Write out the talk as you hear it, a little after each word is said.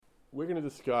We're going to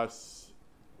discuss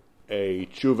a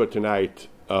tshuva tonight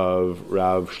of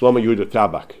Rav Shlomo Yehuda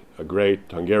Tabak, a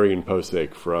great Hungarian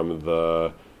posek from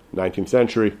the 19th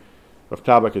century. Rav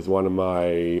Tabak is one of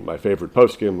my favorite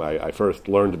poskim. I first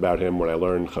learned about him when I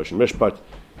learned Choshen Mishpat.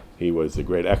 He was a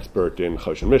great expert in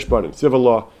Choshen Mishpat and civil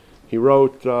law. He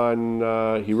wrote on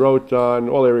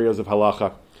all areas of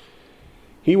halacha.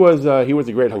 He was a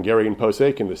great Hungarian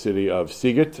posek in the city of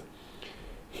Sighet.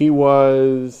 He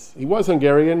was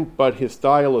Hungarian, but his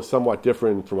style is somewhat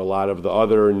different from a lot of the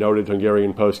other noted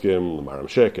Hungarian poskim, Maram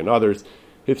Shik and others.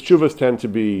 His tshuvas tend to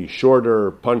be shorter,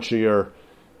 punchier.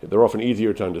 They're often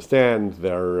easier to understand.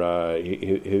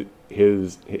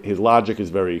 His logic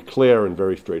is very clear and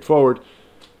very straightforward,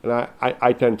 and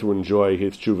I tend to enjoy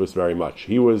his tshuvas very much.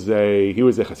 He was a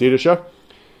Hasidisha.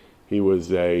 He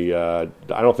was I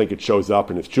don't think it shows up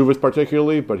in his tshuvas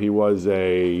particularly, but he was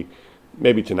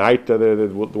maybe tonight,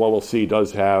 the one we'll see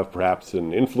does have perhaps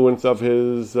an influence of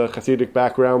his Hasidic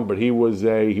background, but he was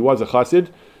a Hasid,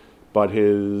 but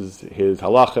his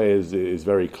halacha is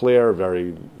very clear,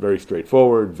 very very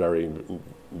straightforward, very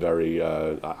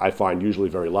I find usually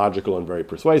very logical and very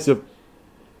persuasive.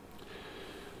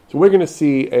 So we're going to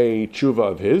see a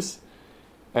tshuva of his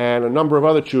and a number of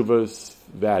other tshuvas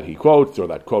that he quotes or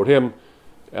that quote him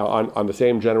on the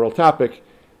same general topic.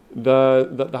 The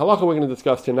halacha we're going to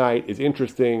discuss tonight is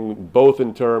interesting both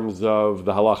in terms of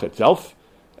the halacha itself,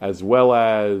 as well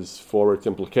as for its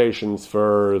implications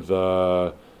for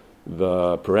the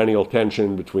perennial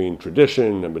tension between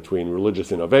tradition and between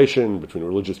religious innovation, between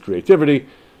religious creativity,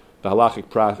 the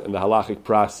halachic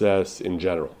process in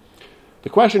general. The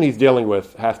question he's dealing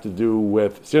with has to do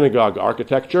with synagogue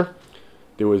architecture.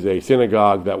 There was a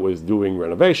synagogue that was doing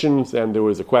renovations, and there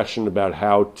was a question about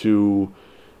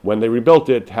when they rebuilt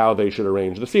it, how they should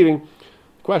arrange the seating.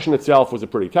 The question itself was a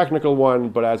pretty technical one,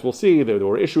 but as we'll see, there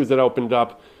were issues that opened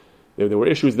up, there were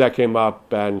issues that came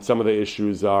up, and some of the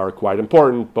issues are quite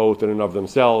important, both in and of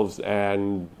themselves,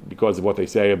 and because of what they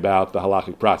say about the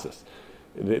halachic process.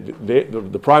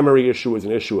 The primary issue is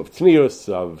an issue of tznius,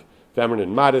 of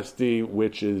feminine modesty,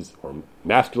 or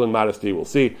masculine modesty, we'll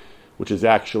see, which is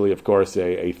actually, of course,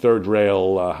 a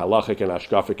third-rail halachic and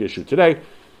ashkafic issue today.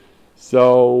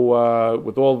 So,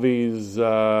 with all these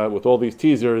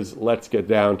teasers, let's get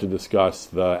down to discuss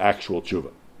the actual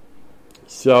tshuva.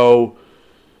 So,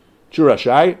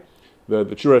 Churashai, the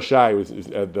Churashai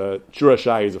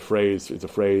is a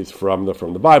phrase from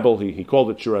the Bible. He called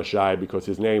it Churashai because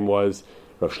his name was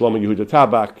Rav Shlomo Yehuda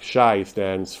Tabak. Shai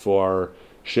stands for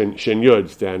Shin Yud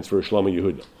stands for Shlomo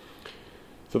Yehuda.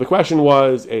 So the question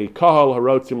was a kahal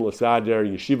harotzim l'sader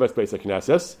yeshivas beis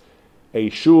hakneses, a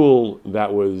shul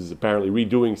that was apparently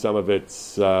redoing some of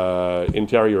its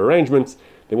interior arrangements.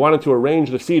 They wanted to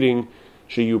arrange the seating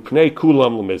sheyu pnei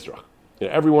kulam l'mizrach.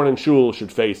 Everyone in shul should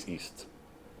face east.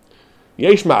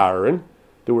 Yesh ma'aron,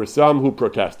 there were some who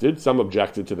protested, some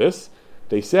objected to this.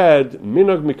 They said,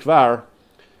 minog mikvar,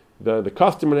 the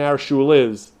custom in our shul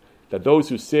is that those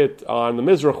who sit on the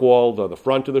mizrach wall, the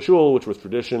front of the shul, which was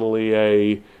traditionally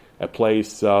a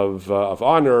place of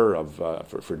honor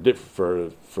for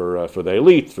the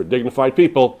elite, for dignified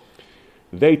people,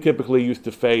 they typically used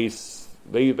to face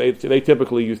the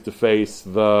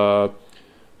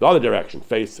other direction,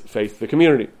 face the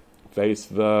community, face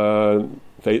the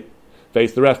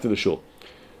rest of the shul.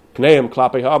 Pneim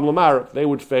klapei ha'am l'mar, they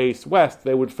would face west,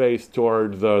 they would face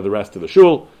toward the rest of the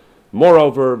shul.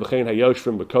 Moreover, v'chein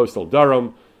hayoshvim b'kostal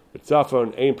daram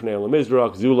b'tzafon ein pnei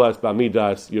l'mizrach zulas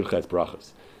b'amidas yurches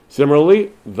brachas.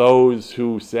 Similarly, those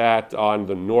who sat on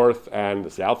the north and the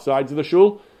south sides of the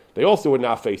shul, they also would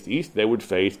not face east. They would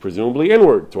face presumably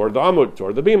inward, toward the amud,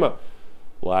 toward the bima,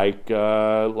 like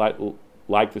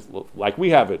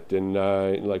we have it in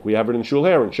shul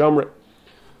here in Shomrei.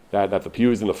 That the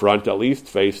pews in the front at least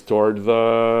face toward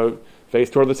the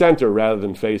center rather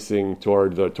than facing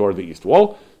toward the east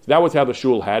wall. So that was how the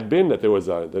shul had been. That there was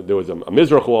a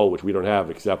mizrach wall, which we don't have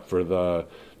except for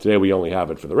today we only have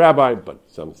it for the rabbi, but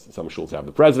some shuls have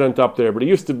the president up there. But it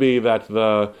used to be that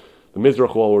the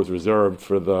mizrach wall was reserved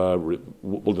for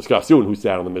we'll discuss soon who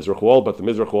sat on the mizrach wall, but the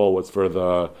mizrach wall was for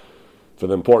the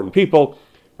important people.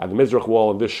 And the mizrach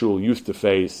wall in this shul used to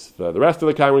face the rest of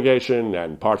the congregation,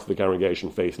 and parts of the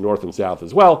congregation faced north and south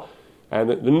as well. And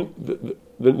the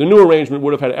new arrangement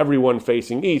would have had everyone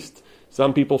facing east.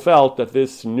 Some people felt that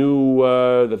this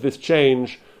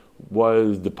change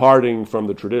was departing from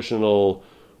the traditional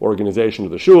organization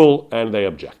of the shul, and they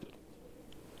objected.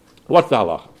 What's the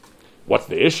halacha? What's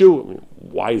the issue? I mean,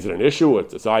 why is it an issue?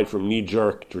 It's aside from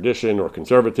knee-jerk tradition or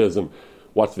conservatism.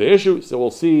 What's the issue? So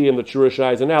we'll see in the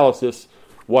Churashai's analysis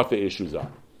what the issues are.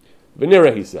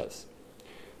 Venera, he says,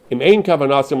 Im ein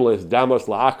kavanasim lis damos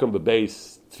la'akum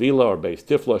bebeis tefillah or beis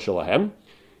tifla shalahem,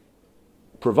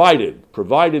 provided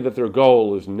that their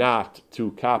goal is not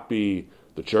to copy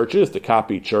the churches, to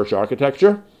copy church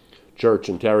architecture, church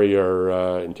interior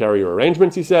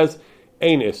arrangements, he says,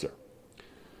 ein isser.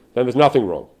 Then there's nothing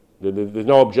wrong. There's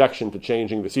no objection to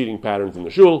changing the seating patterns in the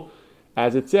shul.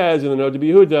 As it says in the Nod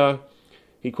Yehuda,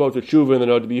 he quotes a tshuva in the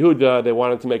Nod Yehuda, they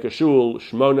wanted to make a shul,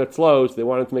 shmona tzlos, they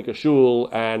wanted to make a shul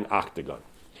and octagon.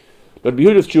 Nod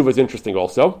Yehuda's tshuva is interesting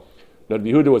also. Nod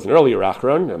Yehuda was an earlier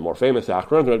Achron, a more famous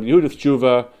Achron. Nod Yehuda's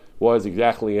tshuva was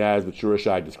exactly as the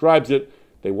Shurashai describes it.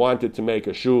 They wanted to make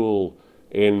a shul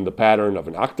in the pattern of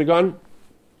an octagon.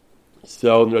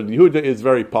 So Nod Yehuda is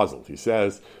very puzzled. He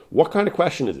says, what kind of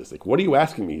question is this? Like, what are you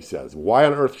asking me? He says, why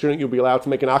on earth shouldn't you be allowed to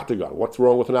make an octagon? What's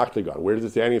wrong with an octagon? Where does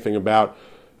it say anything about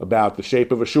the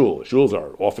shape of a shul? The shuls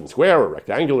are often square or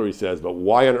rectangular, he says, but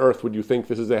why on earth would you think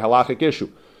this is a halachic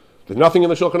issue? There's nothing in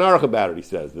the Shulchan Aruch about it, he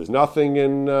says. There's nothing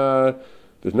in the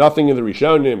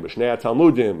Rishonim, B'Shnei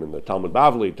Talmudim, in the Talmud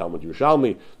Bavli, Talmud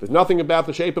Yerushalmi. There's nothing about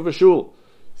the shape of a shul.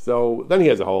 So then he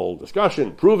has a whole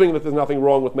discussion proving that there's nothing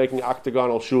wrong with making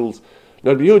octagonal shuls.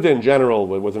 Nod Yehuda in general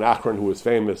was an Achron who was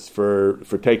famous for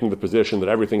taking the position that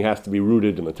everything has to be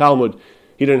rooted in the Talmud.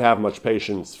 He didn't have much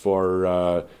patience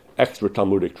for extra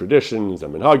Talmudic traditions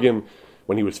and minhagim.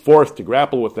 When he was forced to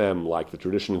grapple with them, like the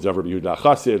traditions of Rabbi Yehuda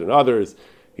Chassid and others,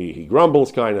 he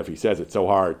grumbles kind of. He says it's so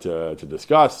hard to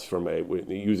discuss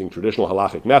using traditional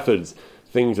halachic methods,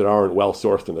 things that aren't well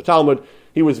sourced in the Talmud.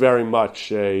 He was very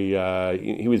much a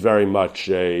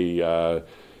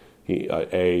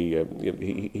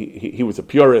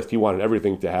purist. He wanted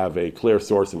everything to have a clear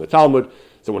source in the Talmud.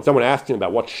 So when someone asked him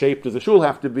about what shape does a shul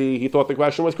have to be, he thought the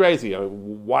question was crazy.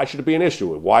 Why should it be an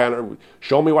issue?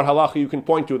 Show me what halacha you can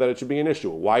point to that it should be an issue.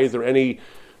 Why is there any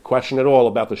question at all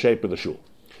about the shape of the shul?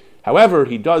 However,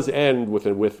 he does end with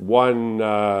one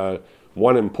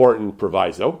important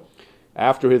proviso.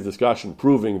 After his discussion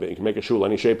proving that you can make a shul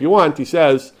any shape you want, he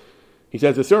says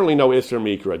there's certainly no Isser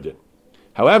Mikra Din.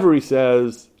 However, he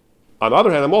says, on the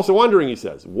other hand, I'm also wondering, he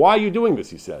says, why are you doing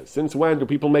this, he says? Since when do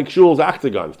people make shuls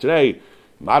octagons? Today,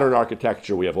 modern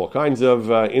architecture, we have all kinds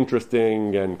of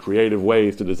interesting and creative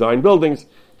ways to design buildings.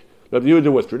 Rabbi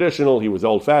Yehuda was traditional, he was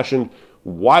old-fashioned.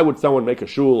 Why would someone make a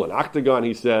shul an octagon,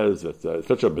 he says? It's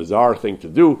such a bizarre thing to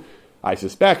do. I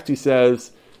suspect, he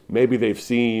says, maybe they've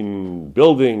seen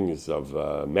buildings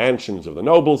of mansions of the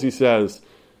nobles, he says,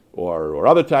 or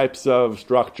other types of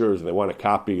structures, and they want to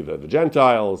copy the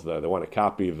Gentiles, they want to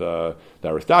copy the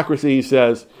aristocracy, he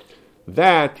says.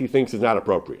 That, he thinks, is not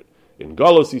appropriate. In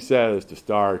Golos, he says, to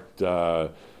start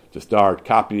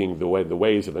copying the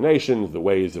ways of the nations, the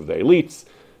ways of the elites.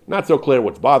 Not so clear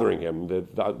what's bothering him.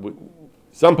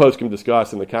 Some poskim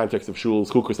discuss in the context of shuls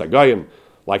chukas hagayim,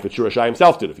 like the Shurashai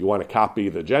himself did. If you want to copy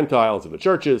the Gentiles of the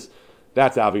churches,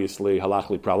 that's obviously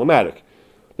halachically problematic.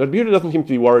 Nod Yehuda doesn't seem to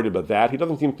be worried about that. He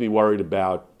doesn't seem to be worried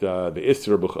about the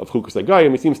Isser of chukas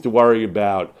hagayim. He seems to worry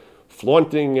about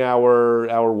flaunting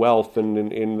our wealth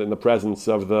in the presence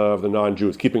of the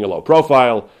non-Jews, keeping a low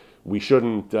profile. We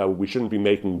shouldn't be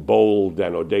making bold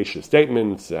and audacious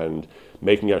statements and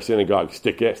making our synagogue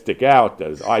stick out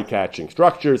as eye-catching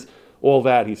structures. All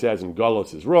that, he says, in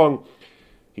Golos is wrong.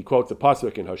 He quotes a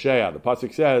pasuk in Hosea. The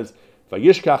pasuk says,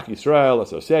 "Vayishkach Yisrael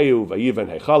asoseu vayiven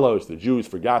hechalos." The Jews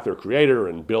forgot their Creator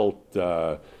and built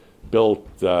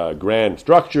grand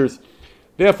structures.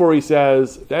 Therefore, he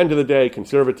says, at the end of the day,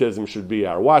 conservatism should be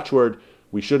our watchword.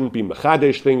 We shouldn't be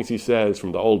mechadesh things, he says,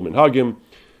 from the old minhagim.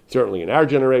 Certainly in our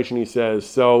generation, he says.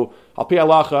 So, al pi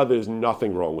halacha, there's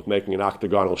nothing wrong with making an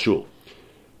octagonal shul.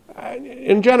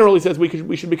 In general, he says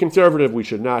we should be conservative. We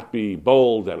should not be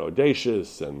bold and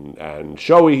audacious and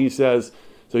showy, he says.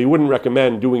 So he wouldn't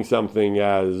recommend doing something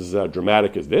as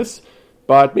dramatic as this.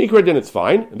 But Mikra Din, it's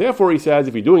fine. And therefore, he says,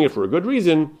 if you're doing it for a good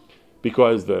reason,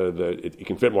 because it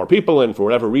can fit more people, and for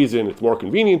whatever reason it's more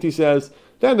convenient, he says,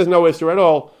 then there's no Isser at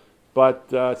all. But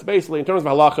it's basically, in terms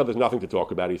of halacha, there's nothing to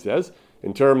talk about, he says.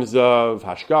 In terms of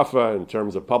hashkafa, in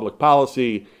terms of public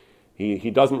policy,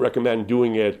 he doesn't recommend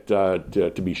doing it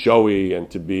to be showy and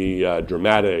to be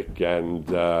dramatic and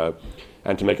to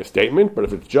make a statement. But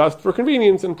if it's just for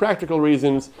convenience and practical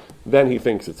reasons, then he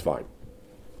thinks it's fine.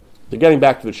 So getting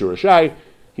back to the Shurashai,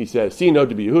 he says, "See, no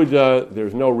to be Yehuda.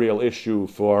 There's no real issue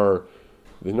for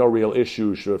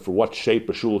what shape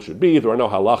a shul should be. There are no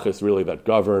halachas really that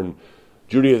govern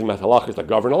Judaism, has halachas that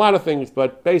govern a lot of things,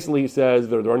 but basically he says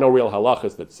there are no real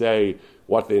halachas that say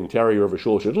what the interior of a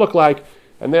shul should look like,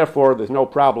 and therefore there's no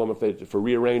problem for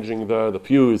rearranging the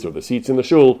pews or the seats in the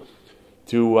shul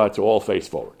to all face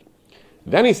forward."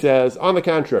 Then he says, on the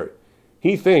contrary,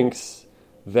 he thinks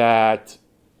that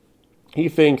he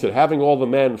thinks that having all the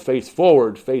men face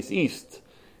forward, face east,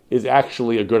 is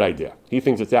actually a good idea. He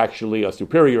thinks it's actually a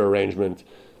superior arrangement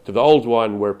to the old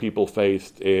one where people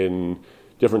faced in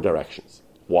different directions.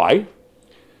 Why?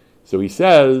 So he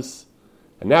says,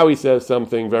 and now he says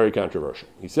something very controversial.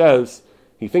 He says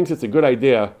he thinks it's a good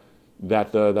idea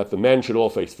that the men should all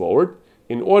face forward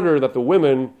in order that the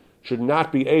women should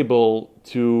not be able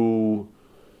to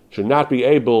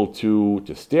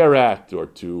stare at or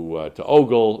to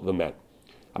ogle the men.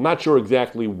 I'm not sure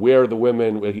exactly where the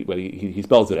women, but he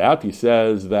spells it out. He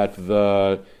says that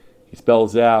he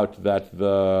spells out that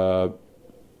the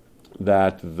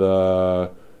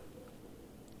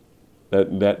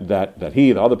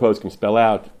other post can spell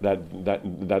out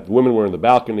that women were in the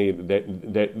balcony,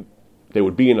 that they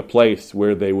would be in a place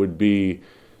where they would be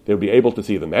able to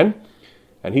see the men.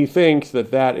 And he thinks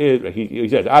that is, he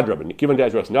says, Adrab, and given to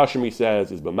Ezras Nashim, he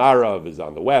says, is B'marav, is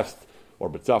on the west, or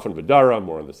B'tzafon V'daram,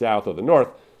 or in the south or the north.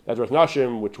 Ezras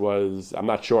Nashim, which was, I'm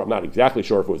not exactly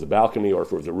sure if it was a balcony or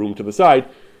if it was a room to the side,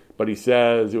 but he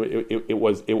says it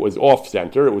was off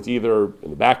center. It was either in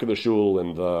the back of the shul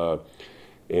in the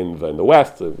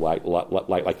west,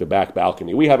 like the back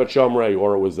balcony we have at Shomrei,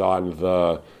 or it was on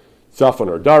the Tzafon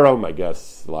or Daram. I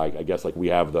guess like we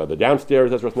have the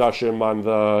downstairs Ezras Nashim on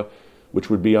the, which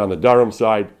would be on the Daram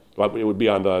side. But it would be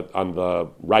on the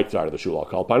right side of the shul. I'll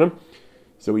call upon him.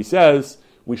 So he says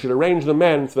we should arrange the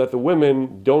men so that the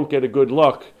women don't get a good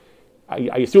look.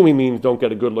 I assume he means don't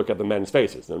get a good look at the men's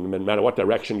faces. And no matter what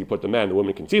direction you put the men, the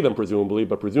women can see them presumably,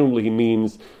 but presumably he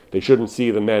means they shouldn't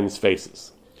see the men's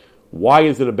faces. Why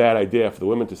is it a bad idea for the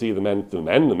women to see the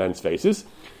men's faces?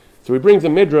 So he brings a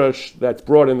midrash that's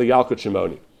brought in the Yalkut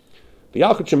Shimoni. The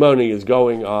Yalkut Shimoni is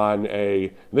going on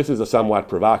this is a somewhat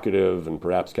provocative and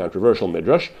perhaps controversial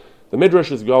midrash. The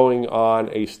midrash is going on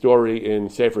a story in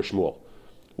Sefer Shmuel.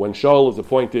 When Shaul is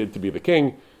appointed to be the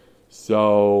king,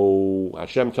 so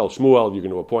Hashem tells Shmuel, you're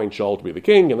going to appoint Shaul to be the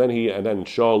king, and then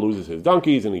Shaul loses his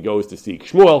donkeys and he goes to seek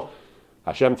Shmuel.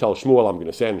 Hashem tells Shmuel, I'm going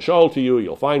to send Shaul to you,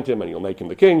 you'll find him and you'll make him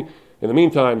the king. In the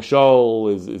meantime,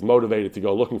 Shaul is motivated to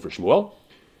go looking for Shmuel.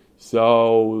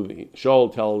 So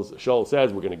Shaul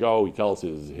says, we're going to go, he tells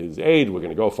his aide, we're going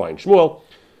to go find Shmuel.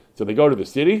 So they go to the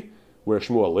city where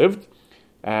Shmuel lived,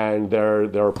 and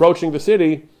they're approaching the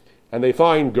city, and they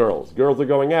find girls. Girls are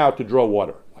going out to draw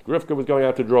water. Like Rivka was going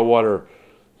out to draw water,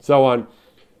 so on.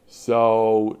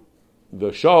 So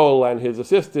the Shaul and his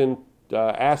assistant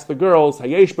ask the girls,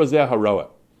 Hayesh bazeh haroa.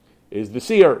 Is the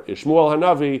seer, is Shmuel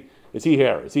Hanavi, is he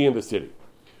here? Is he in the city?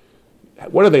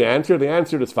 What did they answer? They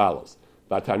answered as follows.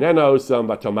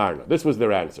 Vatamarna. This was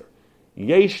their answer.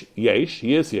 Yesh, he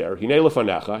is here. Hine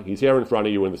lefanecha, he's here in front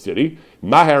of you in the city.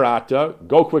 Maher ata,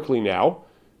 go quickly now.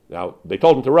 Now, they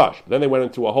told him to rush. But then they went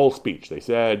into a whole speech. They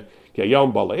said,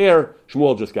 Kiyayom bala'ir,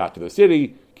 Shmuel just got to the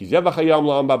city. Kizevach hayom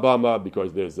la'am babama,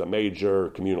 because there's a major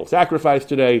communal sacrifice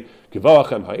today.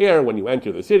 Kivoachem ha'ir, when you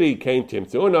enter the city, came Tim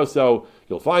Tzuno, so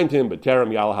you'll find him, but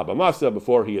Terem Yal Habamasa,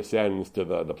 before he ascends to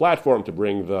the platform to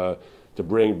bring the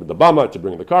bama, to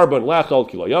bring the carbon, lechel,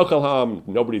 kilo yochelham,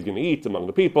 nobody's going to eat among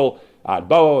the people, ad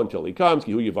bo, until he comes,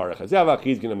 kihu yivarech hazevach,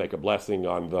 he's going to make a blessing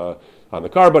on the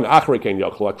carbon, achrei ken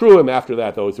yochel akruim, after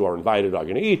that those who are invited are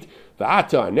going to eat,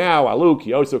 va'ata, now, alu,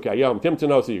 kiyosu kayom,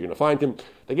 timtano, so you're going to find him.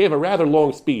 They gave a rather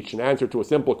long speech in answer to a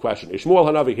simple question, is Shmuel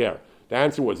Hanavi here? The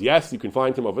answer was yes, you can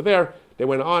find him over there. They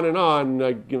went on and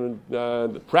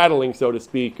on, prattling, so to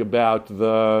speak, about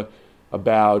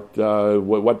what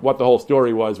the whole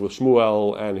story was with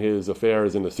Shmuel and his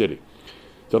affairs in the city.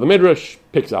 So the Midrash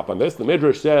picks up on this. The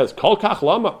Midrash says, Kol kach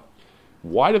lama.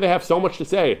 Why do they have so much to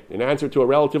say in answer to a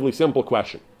relatively simple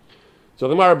question? So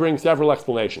the Gemara brings several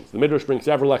explanations. The Midrash brings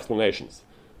several explanations.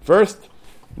 First,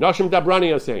 Nashim Dabrani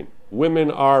Yosein. Women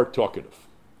are talkative.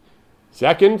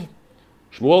 Second,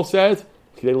 Shmuel says,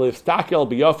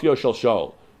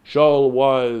 Shaul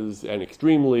was an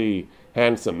extremely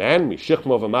handsome man.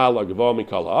 Shaul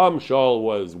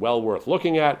was well worth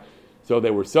looking at. So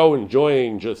they were so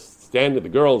enjoying the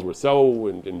girls were so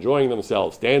enjoying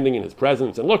themselves standing in his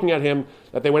presence and looking at him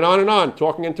that they went on and on,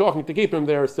 talking and talking to keep him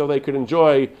there so they could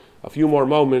enjoy a few more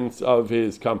moments of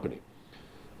his company.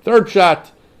 Third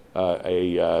pshat,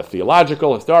 a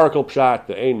theological, historical pshat,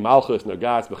 the Ein Malchus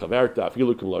Nagas B'Chaverta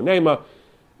Afilukum Lo Nema.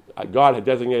 God had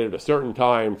designated a certain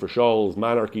time for Shaul's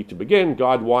monarchy to begin.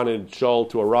 God wanted Shaul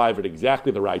to arrive at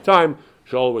exactly the right time.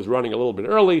 Shaul was running a little bit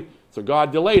early, so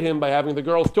God delayed him by having the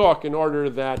girls talk in order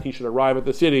that he should arrive at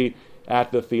the city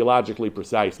at the theologically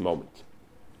precise moment.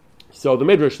 So the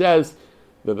Midrash says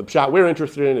that the pshat we're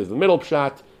interested in is the middle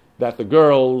pshat, that the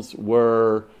girls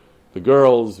were so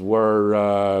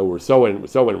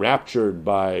enraptured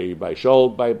by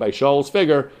Shaul's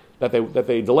figure that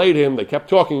they delayed him. They kept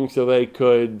talking so they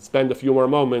could spend a few more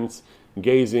moments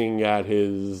gazing at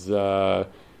his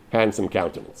handsome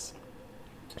countenance.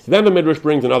 So then the Midrash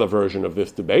brings another version of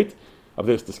this debate, of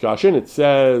this discussion. It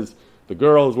says the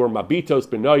girls were mabitos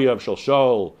benoyav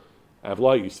shalshol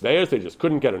avla yisveis. They just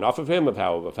couldn't get enough of him, of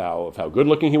how good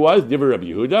looking he was. Divrei Rabbi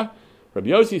Yehuda. Rabbi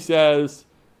Yossi says,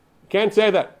 can't say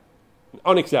that.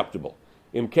 Unacceptable.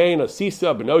 Imkein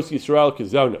asisa benos Yisrael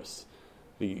kizonos.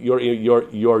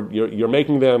 You're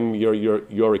making them.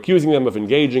 You're accusing them of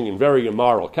engaging in very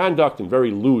immoral conduct and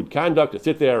very lewd conduct, to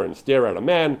sit there and stare at a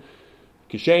man.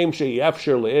 Kishem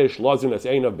she'yefsher leish lazunas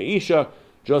einav meisha.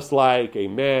 Just like a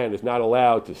man is not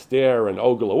allowed to stare and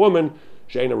ogle a woman,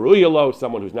 she'ena ru'yalo,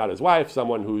 someone who's not his wife,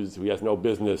 someone who has no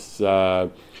business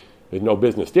staring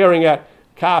at.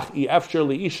 Kach yefsher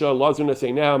leisha lazunas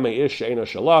einav meish she'ena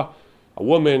shalah. A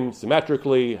woman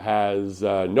symmetrically has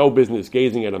no business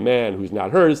gazing at a man who's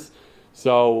not hers.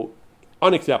 So,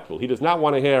 unacceptable. He does not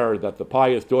want to hear that the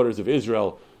pious daughters of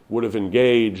Israel would have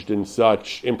engaged in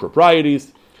such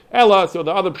improprieties. Ella, so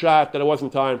the other pshat, that it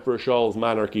wasn't time for Shaul's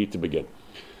monarchy to begin.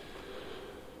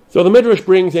 So the Midrash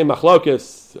brings a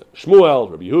machlokas, Shmuel,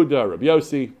 Rabbi Yehuda, Rabbi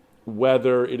Yossi,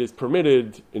 whether it is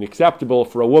permitted and acceptable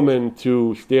for a woman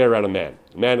to stare at a man.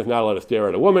 A man is not allowed to stare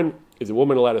at a woman. Is a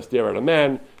woman allowed to stare at a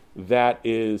man? That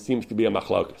seems to be a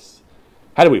machlokas.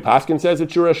 How do we paskin, says it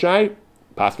Shura Shai?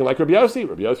 Paskin like Rabbi Yossi.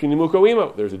 Rabbi Yossi nimuko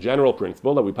imo. There's a general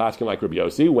principle that we paskin like Rabbi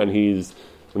Yossi when he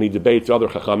debates other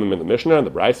chachamim in the Mishnah and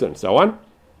the Brisa and so on.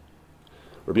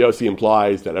 Rabbi Yossi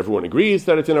implies that everyone agrees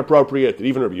that it's inappropriate. That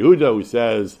even Rabbi Yehuda, who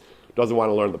says doesn't want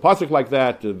to learn the pasuk like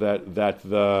that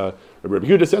the Rabbi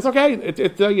Yehuda says, okay,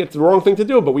 it's the wrong thing to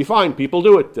do, but we find people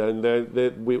do it, and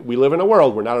we live in a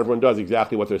world where not everyone does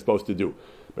exactly what they're supposed to do.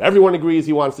 But everyone agrees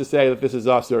he wants to say that this is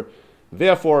usher.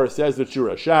 Therefore, says the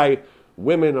Shura Shai,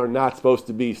 women are not supposed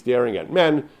to be staring at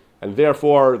men, and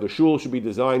therefore the shul should be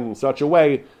designed in such a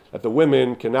way that the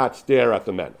women cannot stare at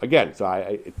the men. Again, so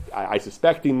I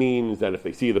suspect he means that if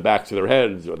they see the backs of their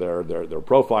heads or their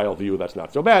profile view, that's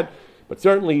not so bad. But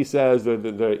certainly he says that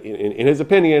in his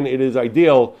opinion, it is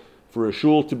ideal for a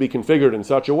shul to be configured in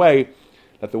such a way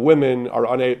that the women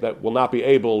that will not be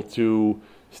able to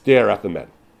stare at the men.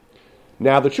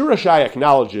 Now, the Shura Shai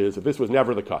acknowledges that this was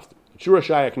never the custom. The Shura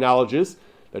Shai acknowledges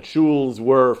that shuls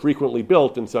were frequently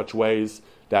built in such ways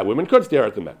that women could stare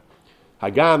at the men.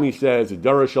 Hagam, he says, lo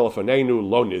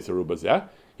nizharu bazeh.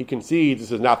 He concedes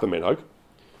this is not the minhag.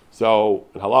 So,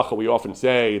 in halacha, we often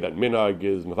say that minhag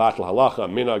is mevatel halacha.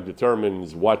 Minhag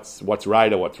determines what's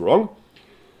right and what's wrong.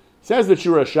 Says the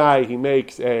Shura Shai, he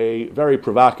makes a very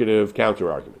provocative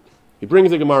counter-argument. He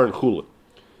brings a Gemara in Chulin.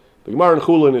 The Gemara in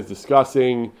Chulin is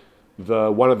discussing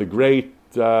one of the great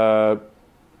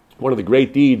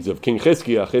deeds of King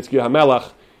Chizkiah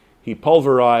HaMelech. He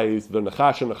pulverized the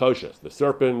Nechash and Nechoshes, the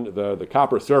serpent, the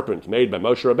copper serpent made by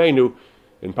Moshe Rabbeinu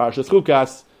in Parshas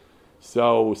Chukas.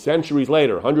 So centuries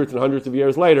later, hundreds and hundreds of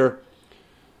years later,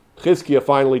 Chizkiah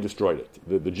finally destroyed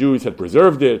it. The Jews had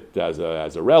preserved it as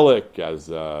a relic, as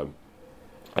an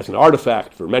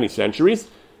artifact for many centuries.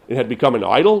 It had become an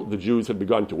idol. The Jews had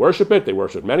begun to worship it. They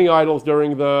worshipped many idols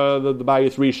during the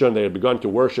Bayis Rishon. They had begun to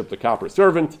worship the copper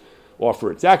servant,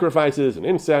 offer it sacrifices and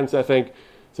incense, I think.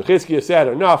 So Chizkiah said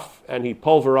enough, and he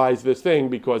pulverized this thing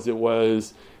because it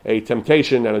was a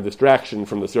temptation and a distraction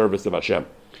from the service of Hashem.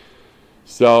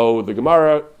 So the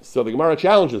Gemara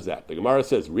challenges that. The Gemara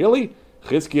says, really?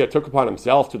 Chizkiah took upon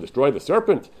himself to destroy the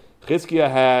serpent?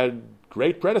 Chizkiah had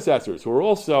great predecessors who were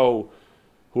also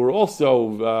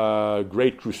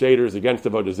great crusaders against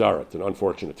Avodah Zarah. It's an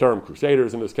unfortunate term,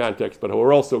 crusaders in this context, but who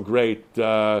were also great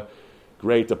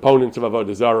opponents of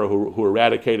Avodah Zarah who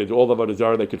eradicated all the Avodah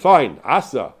Zarah they could find.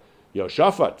 Asa,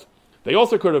 Yoshaphat. They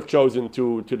also could have chosen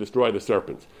to destroy the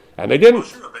serpent, and they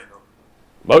didn't.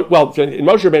 Well, in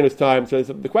Moshe Rabbeinu's time, so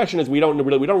the question is we don't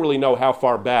really know how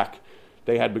far back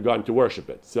they had begun to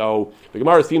worship it. So the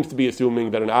Gemara seems to be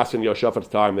assuming that in Asa and Yoshaphat's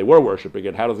time they were worshiping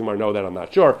it. How does the Gemara know that? I'm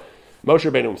not sure. Moshe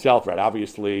Rabbeinu himself, right?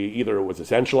 Obviously, either it was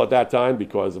essential at that time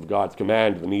because of God's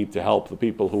command, the need to help the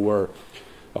people who were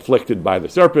afflicted by the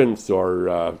serpents,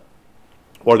 or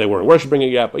they weren't worshiping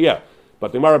it yet.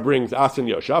 But the Gemara brings Asa and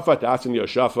Yoshaphat. Asa and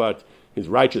Yoshaphat, his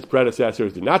righteous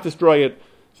predecessors, did not destroy it.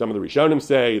 Some of the Rishonim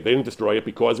say they didn't destroy it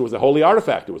because it was a holy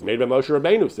artifact. It was made by Moshe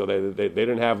Rabbeinu, so they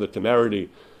didn't have the temerity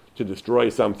to destroy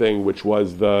something which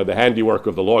was the handiwork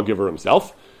of the lawgiver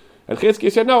himself. And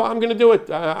Chizkiah said, no, I'm going to do it.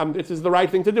 This is the right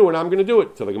thing to do, and I'm going to do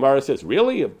it. So the Gemara says,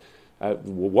 really?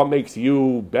 What makes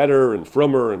you better and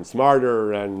frummer and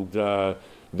smarter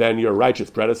than your righteous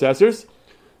predecessors?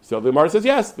 So the Gemara says,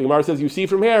 yes. The Gemara says, you see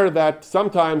from here that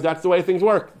sometimes that's the way things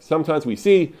work. Sometimes we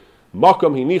see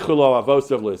Makom hinichulo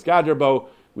avosav le'isgaderbo.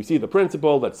 We see the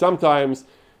principle that sometimes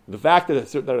the fact that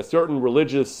a certain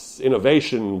religious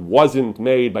innovation wasn't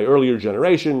made by earlier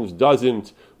generations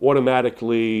doesn't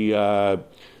automatically rule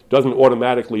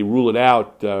it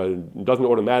out, doesn't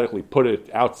automatically put it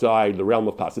outside the realm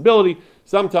of possibility.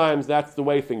 Sometimes that's the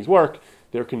way things work.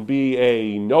 There can be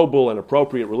a noble and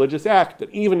appropriate religious act that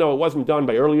even though it wasn't done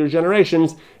by earlier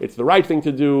generations, it's the right thing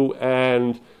to do,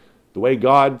 and the way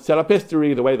God set up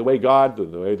history, the way the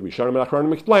Rishonim and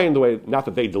Achronim explained, the way, not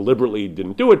that they deliberately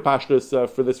didn't do it, Pashtus,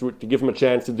 for this, to give them a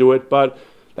chance to do it, but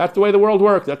that's the way the world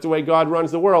works. That's the way God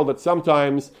runs the world, that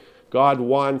sometimes God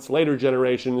wants later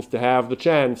generations to have the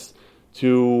chance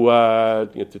to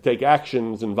take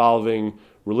actions involving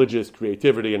religious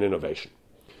creativity and innovation.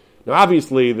 Now,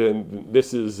 obviously,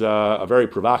 this is a very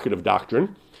provocative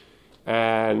doctrine,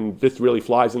 and this really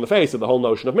flies in the face of the whole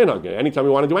notion of minhag. Anytime we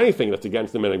want to do anything that's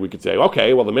against the minhag, we could say,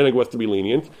 okay, well, the minhag was to be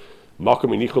lenient.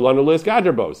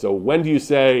 So when do you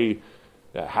say,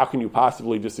 how can you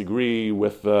possibly disagree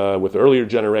with earlier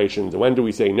generations? And when do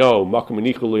we say, no,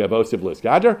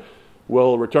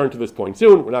 we'll return to this point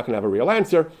soon. We're not going to have a real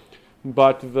answer.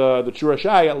 But the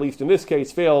Churashai, at least in this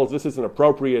case, feels this is an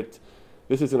appropriate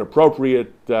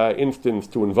instance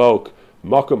to invoke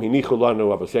Makom hinichu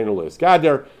lanu avosenu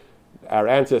le'isgader. Our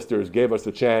ancestors gave us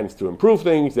a chance to improve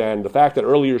things, and the fact that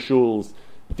earlier shuls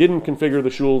didn't configure the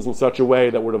shuls in such a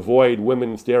way that would avoid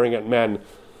women staring at men.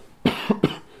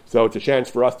 So it's a chance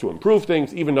for us to improve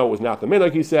things, even though it was not the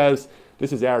minhag, he says.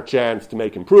 This is our chance to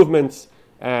make improvements,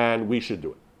 and we should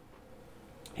do it.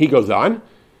 He goes on.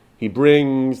 He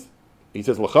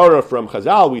says, L'chora, from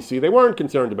Chazal, we see they weren't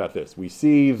concerned about this. We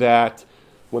see that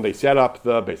when they set up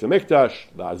the Beis HaMikdash,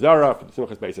 the Azara, for the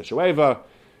Simchas Beis HaShoeva,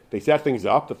 they set things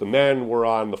up that the men were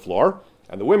on the floor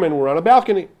and the women were on a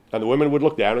balcony, and the women would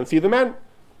look down and see the men.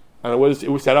 And it was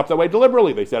set up that way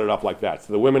deliberately. They set it up like that,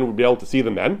 so the women would be able to see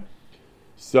the men.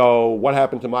 So what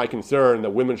happened to my concern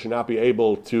that women should not be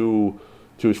able to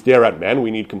stare at men?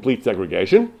 We need complete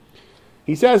segregation.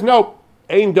 He says, no,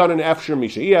 ein done an efsher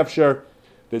misha efsher.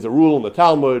 There's a rule in the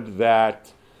Talmud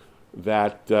that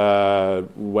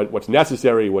what's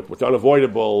necessary, what's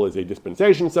unavoidable, is a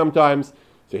dispensation sometimes.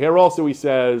 So here also he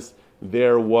says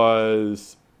there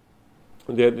was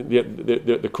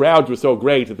the crowds were so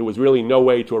great that there was really no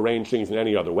way to arrange things in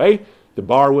any other way. To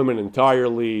bar women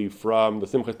entirely from the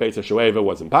Simchas Beis HaShoeva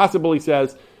was impossible, he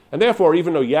says, and therefore,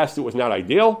 even though yes, it was not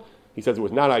ideal, he says it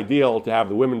was not ideal to have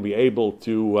the women be able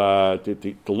to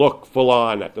look full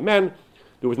on at the men.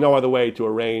 There was no other way to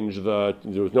arrange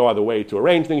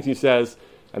things, he says,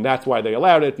 and that's why they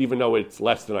allowed it, even though it's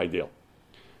less than ideal,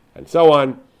 and so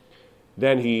on.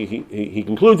 Then he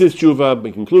concludes his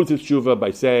tshuva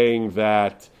by saying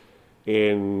that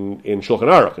in Shulchan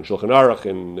Aruch,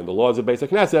 in the laws of Beis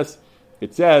HaKnesses,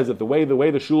 it says that the way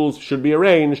the shuls should be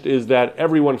arranged is that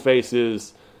everyone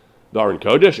faces the Aron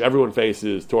Kodesh, everyone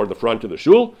faces toward the front of the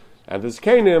shul, and the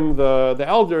Zkanim, the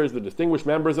elders, the distinguished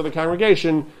members of the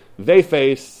congregation, they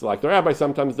face, like the rabbi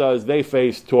sometimes does, they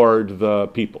face toward the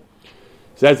people.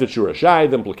 Says the Shurashai,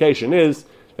 the implication is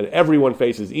that everyone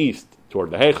faces east, toward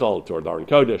the Heichal, toward the Aron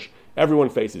Kodesh. Everyone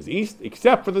faces east,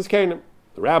 except for the Zkanim,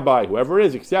 the rabbi, whoever it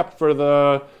is, except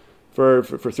for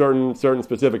certain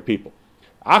specific people.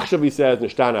 Achshav, he says,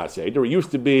 Nishtana Seder, it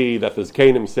used to be that the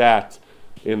Zkanim sat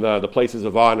in the places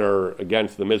of honor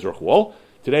against the Mizrach wall.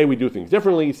 Today we do things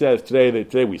differently. He says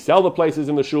today we sell the places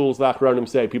in the shuls. The Achronim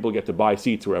say people get to buy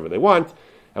seats wherever they want,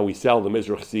 and we sell the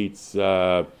Mizrach seats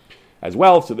as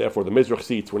well. So therefore, the Mizrach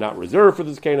seats were not reserved for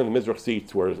the Zkanim. The Mizrach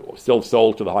seats were still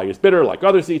sold to the highest bidder, like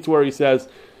other seats were. He says,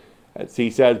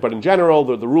 but in general,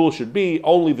 the rule should be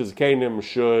only the Zkanim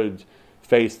should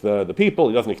face the people.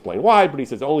 He doesn't explain why, but he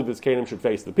says only the Zkanim should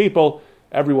face the people.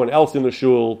 Everyone else in the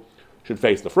shul should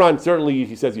face the front. Certainly,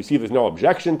 he says, you see, there's no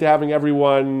objection to having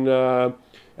everyone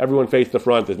face the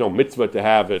front. There's no mitzvah to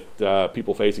have it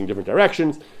people facing different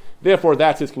directions. Therefore,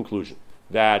 that's his conclusion.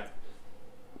 That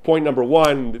point number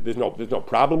one, there's no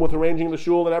problem with arranging the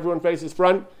shul that everyone faces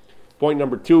front. Point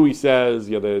number two, he says,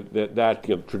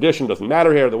 that tradition doesn't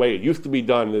matter here. The way it used to be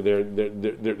done,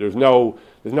 there's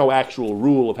no actual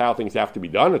rule of how things have to be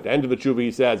done. At the end of the tshuva, he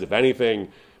says, if anything,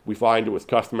 we find it was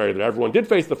customary that everyone did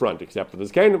face the front, except for the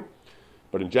Zkanim.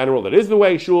 But in general, that is the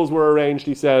way shuls were arranged,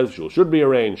 he says. Shuls should be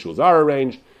arranged. Shuls are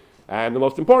arranged. And the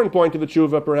most important point of the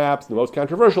tshuva, perhaps, the most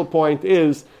controversial point,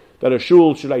 is that a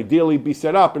shul should ideally be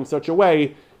set up in such a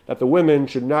way that the women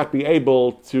should not be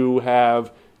able to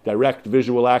have direct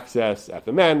visual access at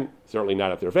the men, certainly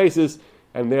not at their faces,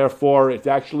 and therefore it's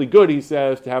actually good, he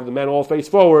says, to have the men all face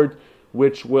forward,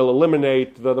 which will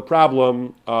eliminate the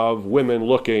problem of women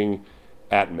looking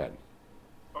at men.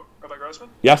 Rabbi Grossman?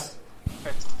 Yes?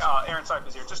 Aaron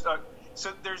Seifert here.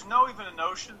 So there's no even a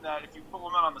notion that if you put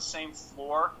women on the same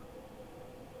floor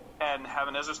and have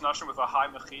an Ezras Nashim with a high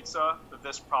mechitza, that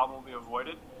this problem will be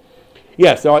avoided?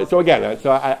 Yeah, so again,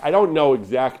 I don't know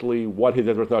exactly what his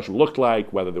Ezras Nashim looked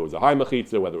like, whether there was a high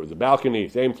mechitza, whether it was a balcony,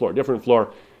 same floor, different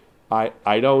floor.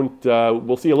 I don't,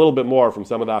 we'll see a little bit more from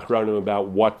some of the Achronim about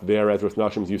what their Ezras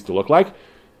Nashims used to look like,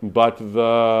 but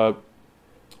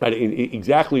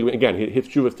exactly, again, his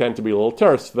tshuvas tend to be a little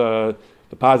terse. The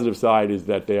positive side is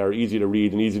that they are easy to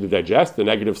read and easy to digest. The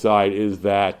negative side is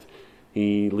that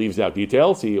he leaves out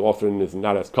details. He often is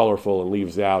not as colorful and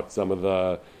leaves out some of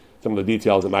the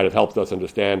details that might have helped us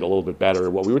understand a little bit better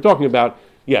what we were talking about.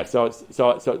 Yeah, so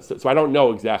I don't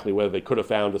know exactly whether they could have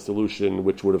found a solution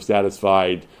which would have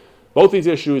satisfied both these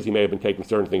issues. He may have been taking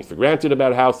certain things for granted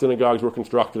about how synagogues were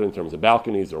constructed in terms of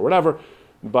balconies or whatever.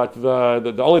 But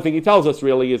the only thing he tells us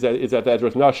really is that the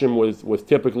Ezras Nashim was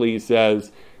typically, he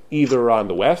says, either on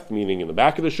the west, meaning in the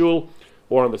back of the shul,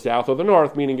 or on the south or the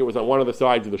north, meaning it was on one of the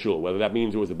sides of the shul. Whether that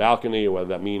means it was a balcony or whether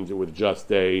that means it was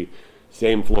just a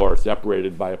same floor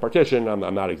separated by a partition, I'm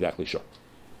not exactly sure.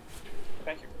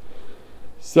 Thank you.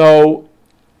 So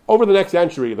over the next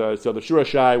century, the Shura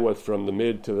Shai was from the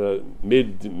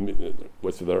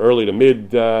early to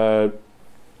mid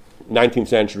 19th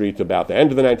century to about the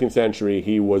end of the 19th century.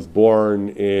 He was born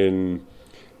in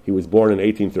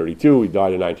 1832. He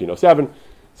died in 1907.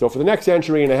 So for the next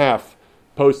century and a half,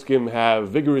 poskim have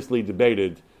vigorously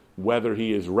debated whether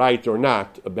he is right or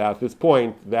not about this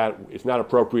point that it's not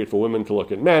appropriate for women to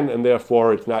look at men, and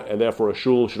therefore a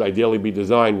shul should ideally be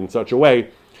designed in such a way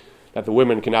that the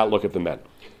women cannot look at the men.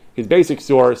 His basic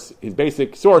source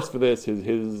for this,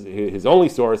 his only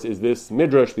source, is this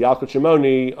midrash, the Yalkut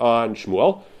Shimoni on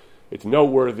Shmuel. It's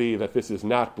noteworthy that this is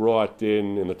not brought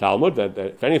in the Talmud. That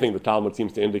if anything, the Talmud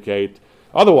seems to indicate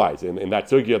otherwise. In that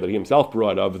sugya that he himself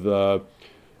brought of the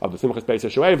Simchas Beis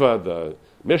HaShoeva, the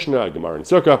Mishnah, Gemara, and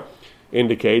Sukkah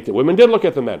indicate that women did look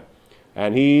at the men,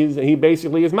 and he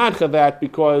basically is madcha that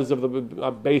because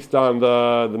of based on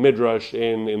the midrash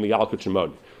in the Yalkut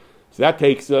Shimoni. So that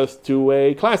takes us to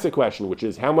a classic question, which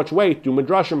is how much weight do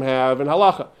midrashim have in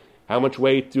halacha? How much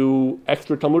weight do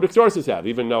extra Talmudic sources have?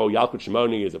 Even though Yalkut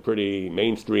Shimoni is a pretty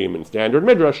mainstream and standard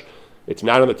midrash, it's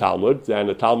not in the Talmud, and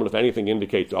the Talmud, if anything,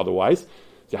 indicates otherwise.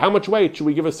 So how much weight should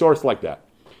we give a source like that?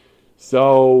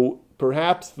 So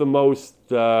perhaps the most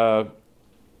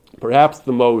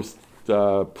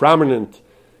prominent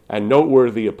and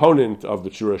noteworthy opponent of the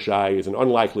Shura Shai is an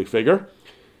unlikely figure.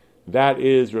 That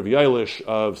is Rav Yoelish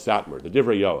of Satmar, the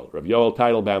Divrei Yoel. Rav Yoel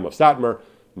Teitelbaum of Satmar,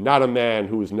 not a man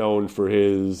who is known for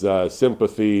his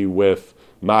sympathy with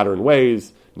modern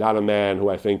ways, not a man who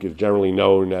I think is generally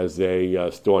known as a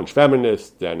staunch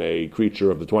feminist and a creature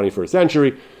of the 21st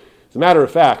century. As a matter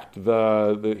of fact,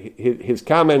 his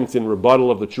comments in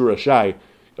rebuttal of the Shura Shai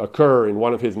occur in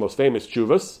one of his most famous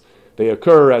tshuvas. They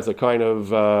occur as a kind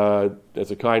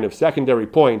of secondary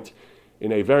point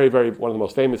in a very, very, one of the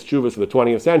most famous tshuvas of the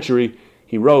 20th century.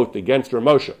 He wrote against Rav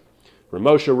Moshe. Rav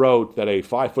Moshe wrote that a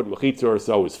 5-foot mechitza or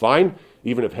so is fine,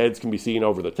 even if heads can be seen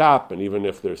over the top, and even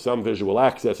if there's some visual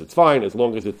access, it's fine, as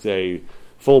long as it's a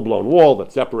full-blown wall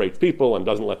that separates people and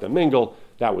doesn't let them mingle.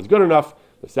 That was good enough.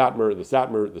 The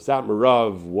Satmar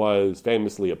Rav was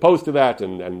famously opposed to that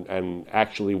and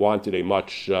actually wanted a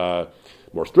much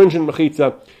more stringent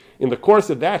mechitza. In the course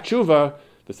of that tshuva,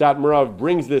 the Satmar Rav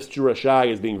brings this Shura Shai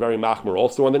as being very machmer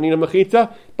also on the Nina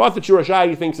Mechitza, but the Shura Shai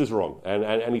he thinks is wrong.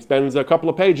 And he spends a couple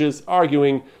of pages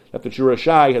arguing that the Shura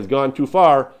Shai has gone too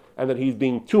far and that he's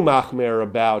being too machmer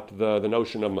about the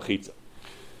notion of Mechitza.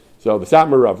 So the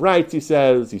Satmar Rav writes, he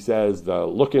says,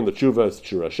 look in the Tshuvas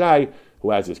Shura Shai, who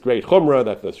has this great chumrah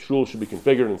that the shul should be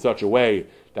configured in such a way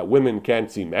that women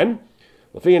can't see men.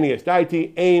 This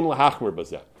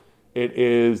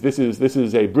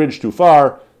is a bridge too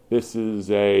far. This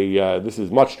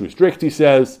is much too strict, he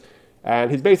says. And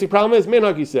his basic problem is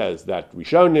minhag, he says, that we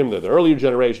shown him that the earlier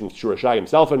generations, Shura Shai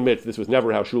himself admits, this was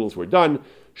never how shuls were done.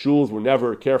 Shuls were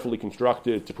never carefully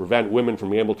constructed to prevent women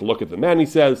from being able to look at the men, he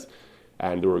says.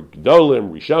 And there were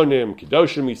Gedolim, Rishonim,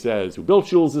 Kedoshim, he says, who built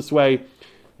shuls this way.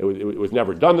 It was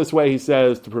never done this way, he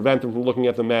says, to prevent them from looking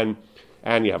at the men.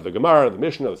 And you have the Gemara, the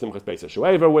Mishnah, the Simchas Beis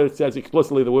HaShoeva, where it says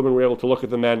explicitly the women were able to look at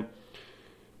the men.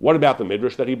 What about the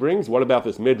midrash that he brings? What about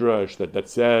this midrash that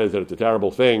says that it's a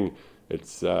terrible thing?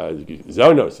 It's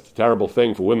zonos. It's a terrible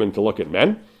thing for women to look at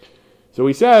men. So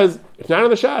he says it's not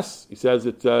in the Shas. He says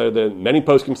that many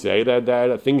poskim say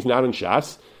that things not in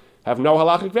Shas have no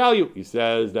halachic value. He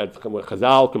says that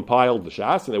Chazal compiled the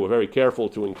Shas and they were very careful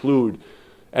to include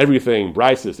everything,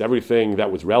 brises, everything that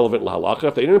was relevant lahalacha.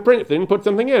 If they didn't put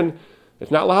something in,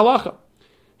 it's not lahalacha.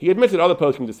 He admits that other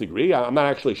poskim disagree. I'm not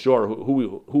actually sure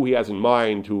who he has in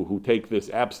mind who take this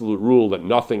absolute rule that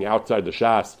nothing outside the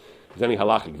Shas has any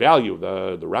halachic value.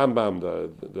 The Rambam,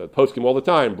 the poskim all the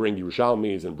time bring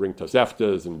Yerushalmis and bring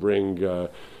Toseftas and bring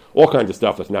all kinds of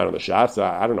stuff that's not in the Shas.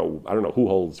 I don't know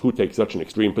who takes such an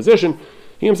extreme position.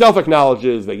 He himself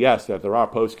acknowledges that yes, that there are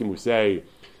poskim who say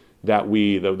that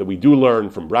we do learn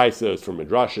from Braisos, from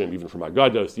Midrashim, even from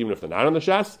Agados, even if they're not in the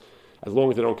Shas, as long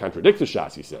as they don't contradict the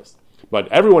Shas, he says. But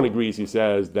everyone agrees, he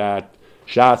says, that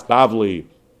Shas Bavli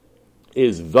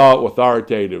is the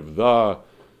authoritative, the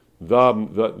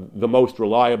most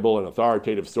reliable and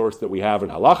authoritative source that we have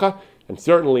in halacha, and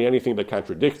certainly anything that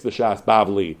contradicts the Shas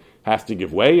Bavli has to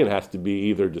give way and has to be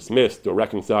either dismissed or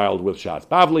reconciled with Shas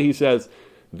Bavli, he says.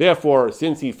 Therefore,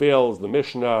 since he fails the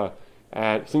Mishnah,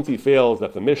 and since he fails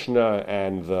that the Mishnah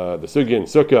and the Sugya and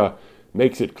Sukkah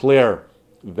makes it clear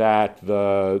that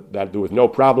there was no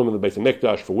problem in the Beis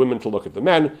HaMikdash for women to look at the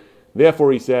men.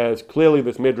 Therefore, he says, clearly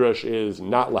this midrash is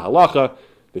not lahalacha.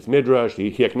 This midrash,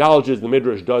 he acknowledges the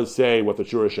midrash does say what the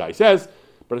Shur Shai says,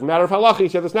 but as a matter of halacha, he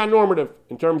says it's not normative.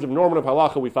 In terms of normative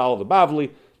halacha, we follow the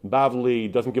Bavli.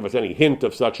 Bavli doesn't give us any hint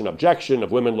of such an objection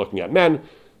of women looking at men.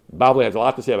 Bavli has a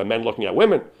lot to say about men looking at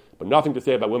women, but nothing to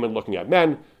say about women looking at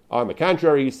men. On the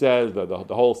contrary, he says the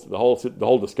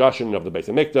whole discussion of the Beis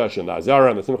HaMikdash and the Azara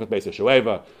and the Simchas Beis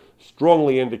HaShoeva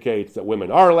strongly indicates that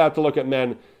women are allowed to look at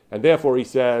men, and therefore he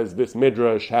says this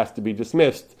midrash has to be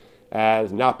dismissed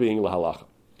as not being lahalacha.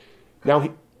 Now,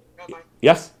 Rabbi,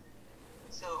 yes.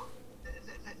 So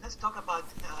let's talk about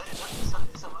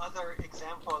some other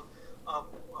example of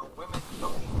women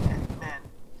looking at men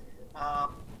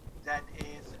that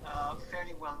is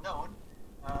fairly well known.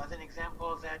 As an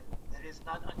example that is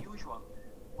not unusual.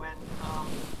 When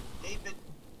David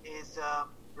is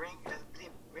bringing the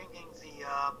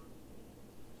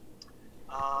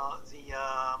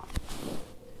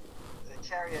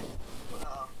chariot,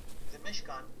 the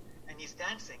Mishkan, and he's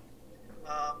dancing,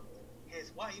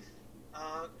 his wife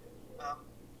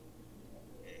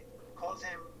calls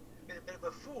him a bit of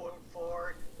a fool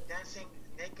for dancing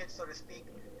naked, so to speak,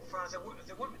 in front of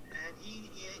the woman, and he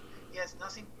has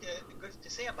nothing good to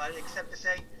say about it except to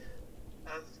say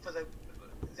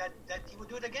that he would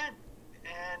do it again,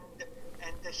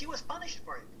 and she was punished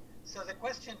for it. So the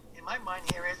question in my mind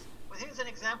here is, well, here's an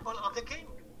example of the king,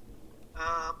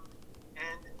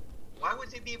 and why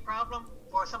would it be a problem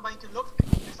for somebody to look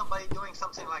at somebody doing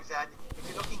something like that?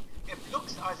 If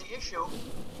looks are the issue,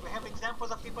 we have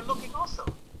examples of people looking also.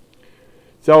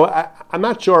 So I'm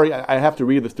not sure. I have to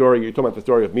read the story. You're talking about the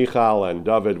story of Michal and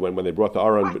David when they brought the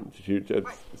Aron. Right.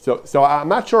 So I'm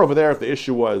not sure over there if the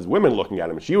issue was women looking at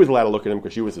him. She was allowed to look at him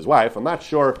because she was his wife. I'm not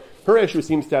sure. Her issue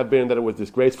seems to have been that it was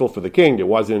disgraceful for the king. It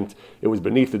wasn't. It was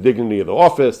beneath the dignity of the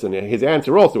office. And his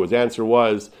answer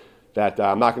was that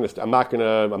I'm not going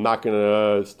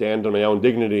to stand on my own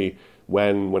dignity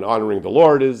when honoring the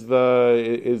Lord is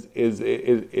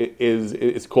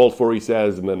called for, he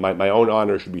says, and then my own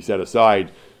honor should be set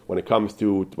aside when it comes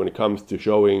to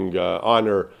showing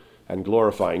honor and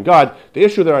glorifying God. The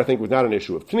issue there, I think, was not an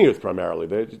issue of tznius primarily.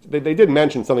 They did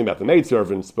mention something about the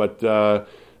maidservants, but the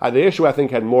issue, I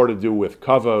think, had more to do with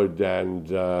kavod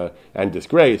and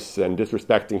disgrace and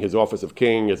disrespecting his office of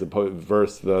king as opposed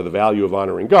versus the value of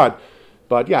honoring God.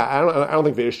 But yeah, I don't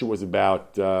think the issue was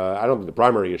about. I don't think the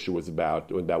primary issue was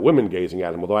about women gazing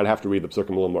at him. Although I'd have to read the psukim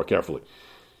a little more carefully.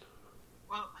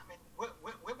 Well, I mean,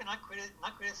 women not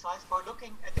criticized for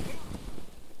looking at the king.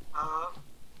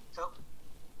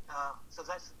 So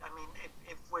that's. I mean,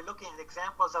 if we're looking at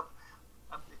examples of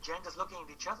the genders looking at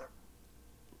each other.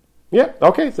 Yeah.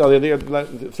 Okay. So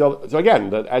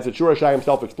again, as the Shur Shai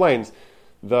himself explains.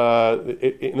 In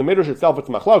the midrash itself, it's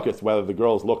machlokus whether the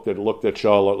girls looked at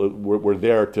Shaul, were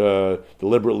there to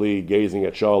deliberately gazing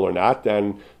at Shaul or not,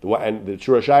 and the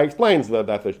Shur Shai explains that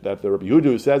the Rabbi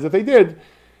Yehuda says if they did,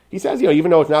 he says even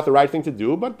though it's not the right thing to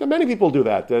do, but many people do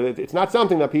that. It's not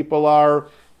something that people are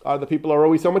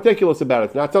always so meticulous about.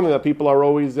 It's not something that people are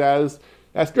always as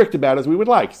strict about as we would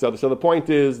like. So the point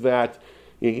is that.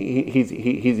 He's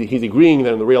agreeing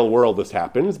that in the real world this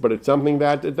happens, but it's something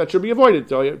that should be avoided.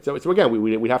 So again,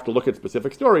 we have to look at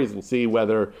specific stories and see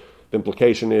whether the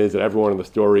implication is that everyone in the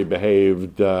story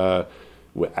behaved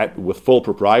with full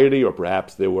propriety, or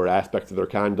perhaps there were aspects of their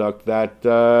conduct that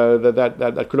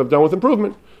could have done with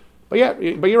improvement. But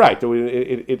you're right.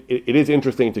 It is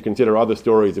interesting to consider other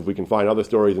stories if we can find other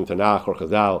stories in Tanakh or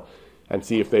Chazal. And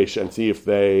see if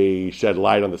they shed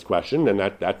light on this question, and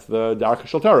that's the Dark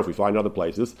Shel Torah. If we find other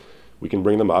places, we can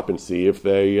bring them up and see if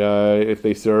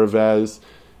they serve as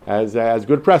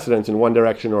good precedents in one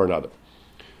direction or another.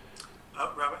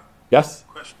 Rabbi? Yes?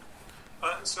 Question.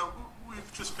 So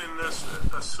we've just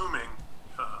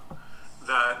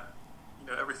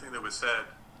that was said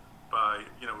by,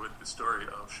 with the story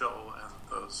of Shaul and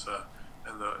those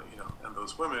and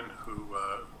those women who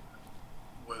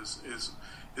is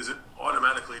it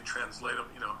automatically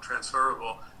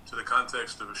transferable to the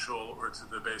context of a shul or to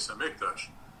the Beis Hamikdash?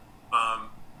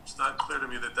 It's not clear to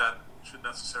me that should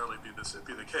necessarily be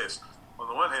the case. On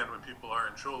the one hand, when people are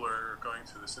in shul or going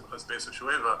to the Simchas Beis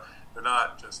Hashoeva, they're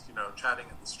not just chatting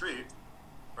in the street,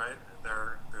 right?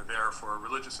 They're there for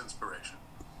religious inspiration.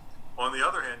 On the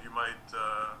other hand, you might,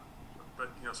 but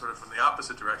sort of from the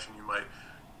opposite direction, you might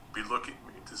be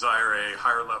desire a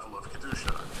higher level of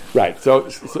kedusha. Right.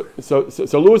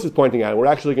 So Lewis is pointing out, and we're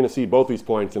actually going to see both these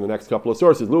points in the next couple of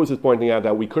sources. Lewis is pointing out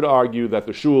that we could argue that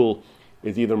the shul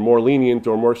is either more lenient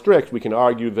or more strict. We can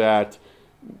argue that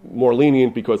more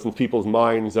lenient because since people's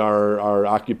minds are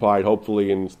occupied,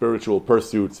 hopefully, in spiritual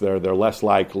pursuits, they're less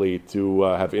likely to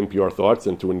have impure thoughts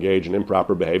and to engage in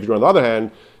improper behavior. On the other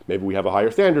hand, maybe we have a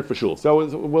higher standard for shul. So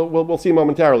we'll see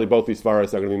momentarily. Both these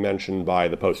svaras are going to be mentioned by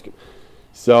the poskim.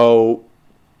 So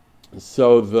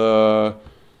the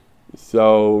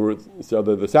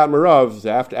Satmar Rav,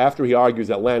 after he argues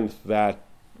at length that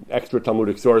extra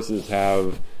Talmudic sources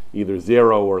have either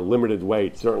zero or limited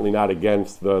weight, certainly not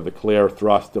against the clear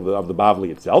thrust of the Bavli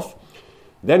itself,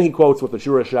 then he quotes what the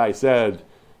Shur HaShai said,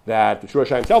 that the Shur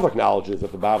HaShai himself acknowledges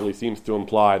that the Bavli seems to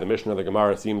imply, the Mishnah of the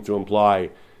Gemara seems to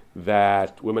imply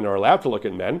that women are allowed to look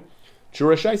at men. Shur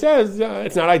HaShai says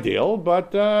it's not ideal,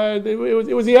 but it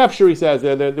was the Efshur, he says.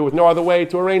 There was no other way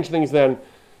to arrange things than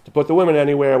to put the women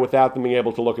anywhere without them being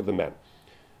able to look at the men.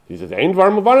 He says, Ein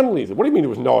Dvar Mevanim Li. What do you mean there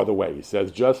was no other way? He says,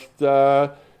 just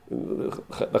the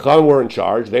Chum were in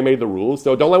charge, they made the rules,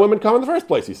 so don't let women come in the first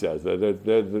place, he says.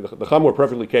 The Chum were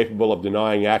perfectly capable of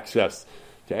denying access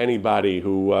to anybody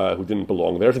who didn't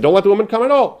belong there, so don't let the women come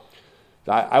at all.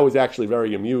 I was actually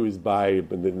very amused by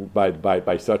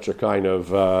such a kind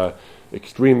of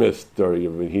extremist, or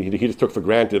he just took for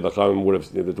granted that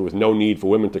there was no need for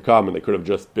women to come and they could have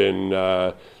just been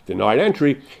denied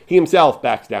entry. He himself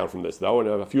backs down from this, though, and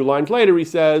a few lines later he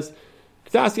says,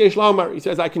 I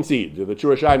concede. The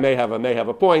Shur HaShai may have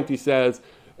a point. He says,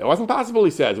 it wasn't possible,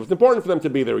 he says. It was important for them to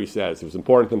be there, he says. It was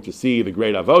important for them to see the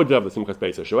great avoda of the Simchas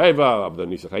Beis Hashoeva, of the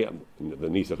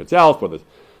Nisach itself, or the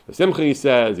Simcha, he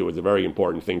says. It was a very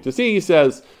important thing to see, he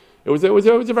says. It was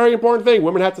a very important thing.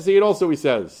 Women had to see it also, he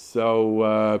says.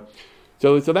 So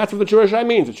that's what the Shur HaShai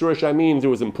means. The Shur HaShai means it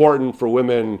was important for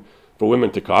women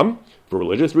to come for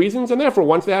religious reasons, and therefore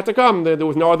once they had to come, there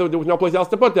was no place else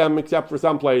to put them except for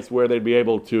some place where they'd be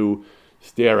able to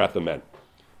stare at the men.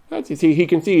 He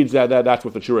concedes that that's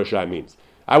what the Shur HaShai means.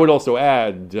 I would also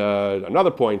add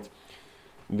another point.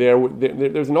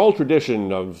 There's an old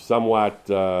tradition of somewhat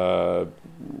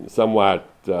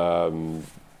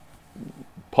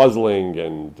puzzling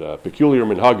and peculiar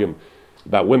minhagim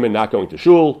about women not going to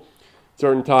shul.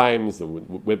 Certain times,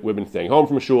 women staying home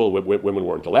from shul, women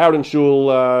weren't allowed in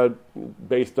shul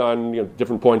based on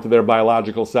different points of their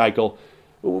biological cycle.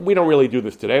 We don't really do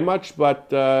this today much, but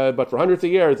for hundreds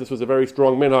of years, this was a very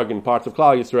strong minhag in parts of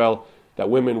Klal Yisrael that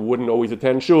women wouldn't always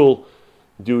attend shul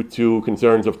due to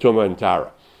concerns of tumah and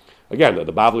tara. Again,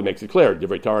 the Bavli makes it clear,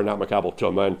 divrei Torah not makabel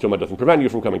tumah, and tumah doesn't prevent you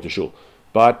from coming to shul.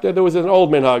 But there was an old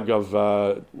minhag of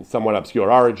somewhat obscure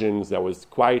origins that was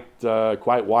quite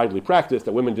widely practiced,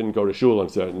 that women didn't go to shul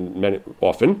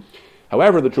often.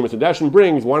 However, the Trumas Hadeshin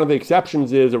brings, one of the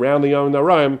exceptions is around the Yom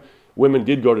Naraim, women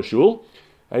did go to shul,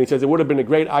 and he says it would have been a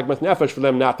great agmas nefesh for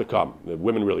them not to come. The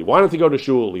women really wanted to go to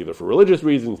shul, either for religious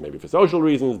reasons, maybe for social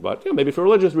reasons, but maybe for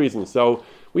religious reasons. So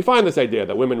we find this idea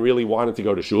that women really wanted to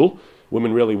go to shul.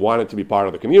 Women really wanted to be part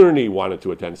of the community, wanted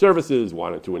to attend services,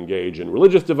 wanted to engage in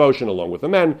religious devotion along with the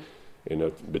men, in a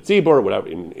betzibur, whatever,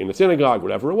 in a synagogue,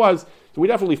 whatever it was. So we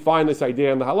definitely find this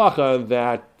idea in the halacha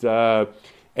that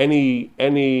any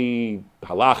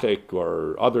halachic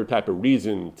or other type of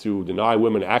reason to deny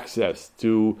women access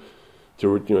to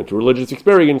religious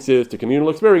experiences, to communal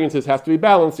experiences, has to be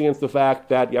balanced against the fact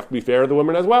that you have to be fair to the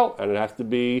women as well, and it has to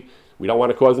be, we don't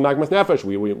want to cause them agmas nefesh,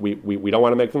 we don't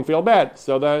want to make them feel bad.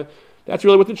 So that's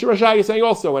really what the Shur HaShai is saying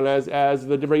also, and as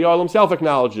the Divrei Yoel himself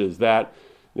acknowledges, that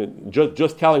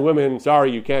just telling women,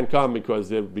 sorry, you can't come because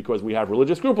we have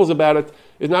religious scruples about it,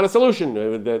 is not a solution.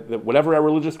 That whatever our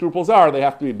religious scruples are, they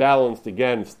have to be balanced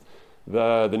against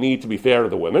the need to be fair to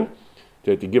the women,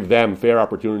 to give them fair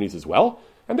opportunities as well.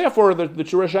 And therefore, the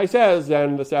Shur HaShai says,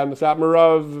 and the Satmar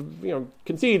Rav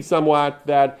concedes somewhat,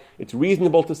 that it's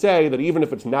reasonable to say that even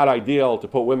if it's not ideal to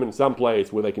put women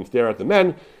someplace where they can stare at the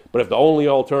men, but if the only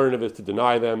alternative is to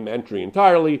deny them entry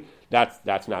entirely, that's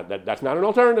not an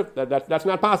alternative. That's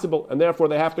not possible, and therefore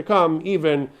they have to come.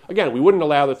 Even again, we wouldn't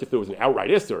allow this if there was an outright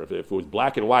isser, if it was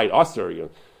black and white usser.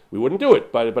 we wouldn't do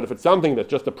it. But if it's something that's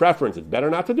just a preference, it's better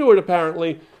not to do it,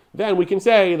 apparently, then we can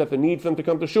say that the need for them to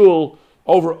come to shul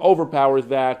overpowers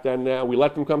that, and we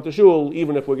let them come to shul,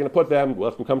 even if we're going to put them, we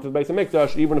let them come to the Beis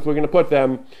HaMikdash, even if we're going to put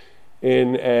them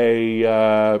in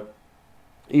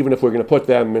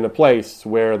a place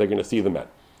where they're going to see the men.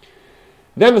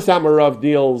 Then the Satmar Rav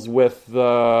deals with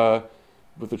the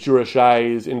Shura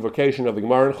Shai's invocation of the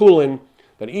Gemara in Chulin,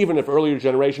 that even if earlier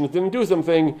generations didn't do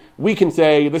something, we can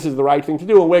say this is the right thing to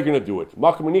do, and we're going to do it.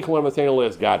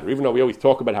 Even though we always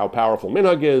talk about how powerful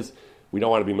minhag is, we don't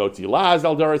want to be motzi laz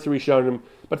al daras rishonim,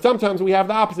 but sometimes we have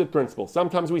the opposite principle.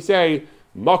 Sometimes we say,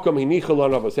 our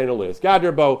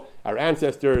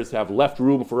ancestors have left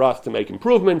room for us to make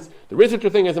improvements. There is such a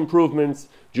thing as improvements.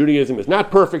 Judaism is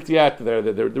not perfect yet.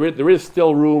 There is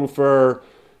still room for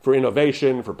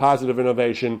innovation, for positive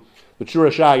innovation. The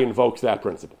Shura Shai invokes that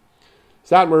principle.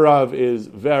 Satmar Rav is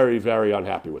very, very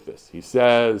unhappy with this. He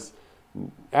says,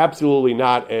 absolutely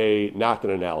not an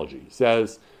analogy.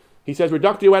 He says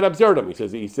reductio ad absurdum.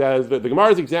 He says that the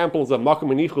Gemara's examples of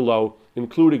makom and nichulo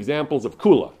include examples of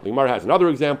kula. The Gemara has another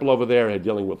example over there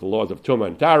dealing with the laws of Tumah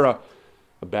and Tara,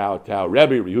 about how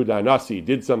Rebbe Yehuda Nasi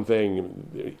did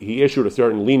something. He issued a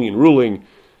certain lenient ruling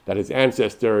that his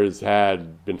ancestors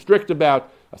had been strict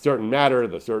about, a certain matter,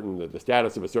 the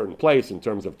status of a certain place in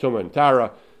terms of Tumah and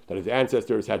Tara, that his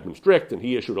ancestors had been strict, and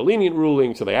he issued a lenient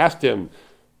ruling. So they asked him,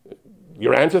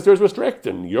 your ancestors were strict,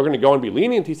 and you're going to go and be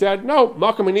lenient? He said, no,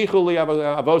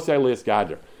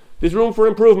 there's room for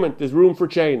improvement, there's room for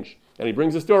change. And he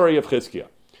brings a story of Chizkiah.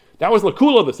 That was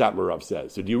Lakula, the Satmar Rav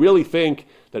says. So do you really think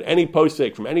that any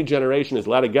posek from any generation is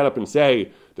allowed to get up and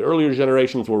say, the earlier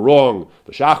generations were wrong,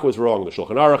 the Shach was wrong, the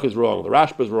Shulchan Aruch is wrong, the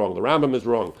Rashba is wrong, the Rambam is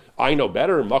wrong, I know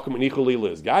better, Makom and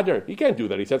Ichuli is Gader? He can't do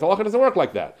that. He says, Halacha doesn't work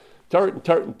like that.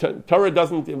 Torah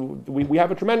doesn't, we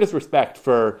have a tremendous respect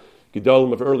for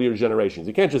Gedolim of earlier generations.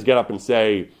 You can't just get up and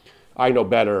say, I know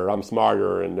better, I'm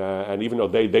smarter, and even though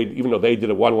they did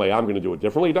it one way, I'm going to do it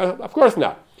differently. Of course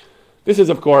not. This is,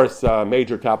 of course, a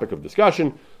major topic of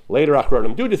discussion. Later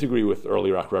Achronim do disagree with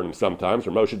earlier Achronim sometimes.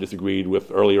 Moshe disagreed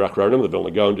with earlier Achronim. The Vilna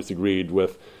Gaon disagreed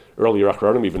with earlier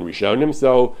Achronim, even Rishonim.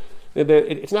 So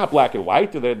it's not black and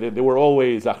white. There were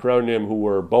always Achronim who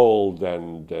were bold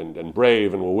and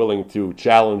brave and were willing to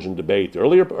challenge and debate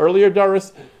earlier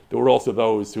Doris. There were also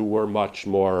those who were much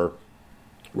more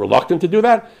reluctant to do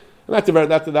that. And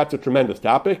that's a tremendous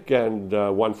topic and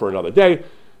one for another day.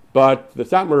 But the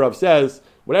Satmar Rav says,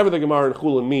 whatever the Gemara in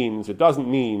Chulin means, it doesn't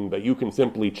mean that you can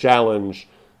simply challenge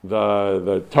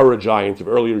the Torah giants of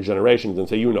earlier generations and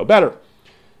say, you know better.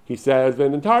 He says that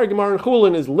the entire Gemara in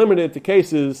Chulin is limited to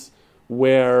cases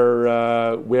where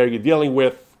you're dealing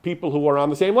with people who are on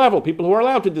the same level, people who are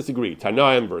allowed to disagree.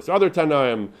 Tanaim versus other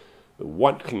Tanaim,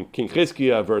 King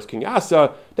Chizkiah versus King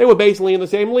Asa, they were basically in the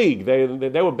same league.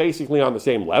 They were basically on the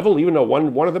same level, even though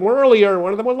one of them were earlier and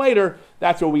one of them was later.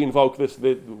 That's where we invoke this.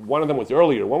 One of them was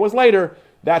earlier, one was later.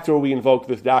 That's where we invoke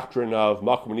this doctrine of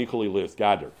Makom Nicholi Lis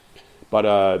Gader.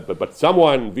 But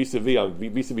someone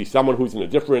vis-a-vis someone who's on a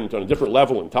different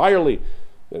level entirely,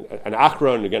 an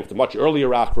Achron against a much earlier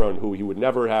Achron who he would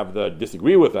never have the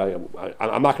disagree with.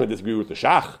 I'm not going to disagree with the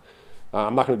Shach.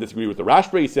 I'm not going to disagree with the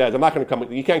Rashba. He says, I'm not going to come.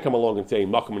 You can't come along and say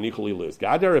Makom Nicholi Lis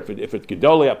Gader. If it's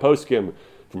Gedolei Poskim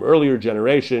from earlier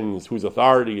generations whose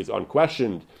authority is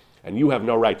unquestioned, and you have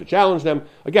no right to challenge them.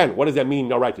 Again, what does that mean,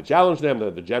 no right to challenge them?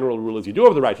 The general rule is you do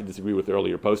have the right to disagree with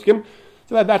earlier poskim.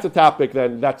 So that's a topic,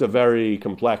 that's a very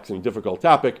complex and difficult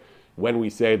topic when we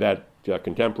say that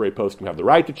contemporary poskim have the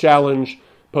right to challenge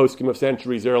poskim of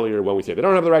centuries earlier, when we say they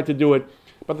don't have the right to do it.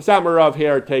 But the Satmar Rav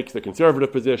here takes the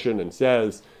conservative position and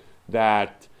says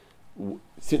that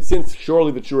since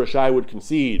surely the Shura Shai would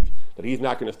concede that he's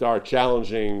not going to start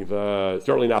challenging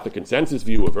certainly not the consensus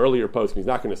view of earlier poskim. He's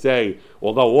not going to say,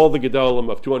 although all the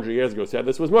Gedolim of 200 years ago said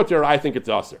this was mutter, I think it's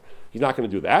aser. He's not going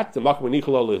to do that. The Makom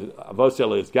Nicholo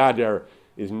Avosel is Gader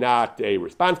is not a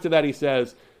response to that, he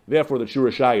says. Therefore, the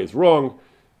Shura Shai is wrong.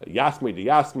 Yasme de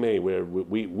Yasme, where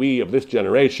we of this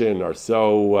generation are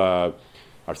so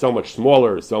much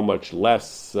smaller, so much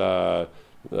less.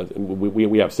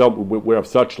 We're of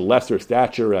such lesser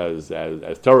stature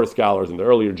as Torah scholars in the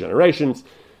earlier generations.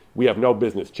 We have no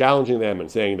business challenging them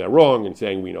and saying they're wrong and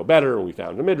saying we know better and we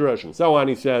found a midrash and so on.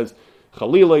 He says,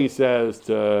 Chalila, he says,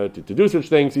 to do such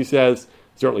things, he says,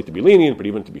 certainly to be lenient, but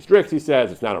even to be strict, he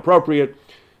says, it's not appropriate.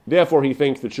 Therefore, he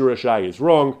thinks that Shura Shai is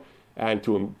wrong, and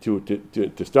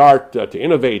to start to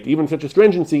innovate, even such a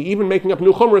stringency, even making up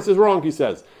new chumras is wrong, he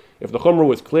says. If the chumrah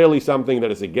was clearly something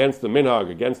that is against the minhag,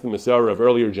 against the Masorah of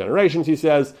earlier generations, he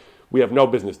says, we have no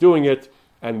business doing it.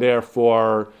 and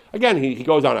therefore, again, he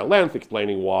goes on at length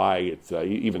explaining why it's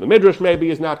even the Midrash maybe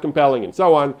is not compelling and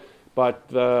so on, but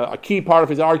a key part of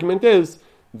his argument is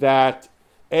that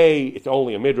A, it's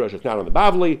only a Midrash, it's not on the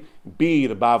Bavli, B,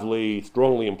 the Bavli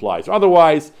strongly implies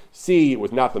otherwise, C, it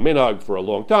was not the minhag for a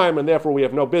long time, and therefore we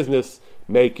have no business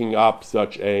making up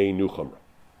such a new chumrah.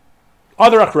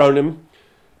 Other Achronim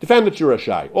defend the Shura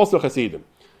Shai, also Hasidim,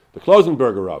 the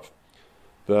Klosenberger Rav,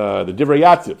 the Divrei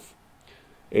Yatziv.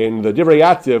 In the Divrei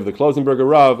Yatziv, the Klosenberger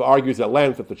Rav argues at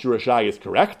length that the Shura Shai is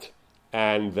correct,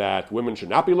 and that women should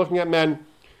not be looking at men,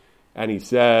 and he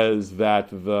says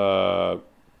that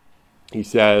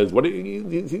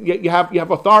you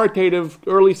have authoritative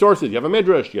early sources. You have a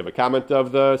Midrash, you have a comment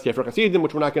of the Sefer Hasidim,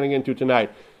 which we're not getting into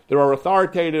tonight. There are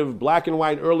authoritative black and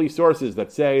white early sources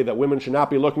that say that women should not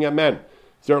be looking at men.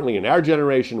 Certainly in our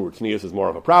generation, where tznius is more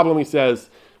of a problem, he says,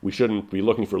 we shouldn't be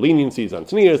looking for leniencies on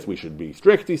tznius, we should be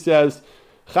strict, he says.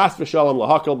 Chas v'shalom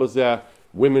lahakal b'zeh,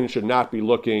 women should not be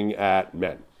looking at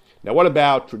men. Now what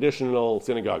about traditional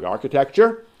synagogue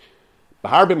architecture?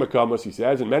 Bahar b'makomos, he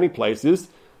says, in many places,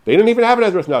 they didn't even have an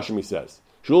Ezras Nashim, he says.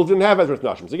 Shuls didn't have Ezras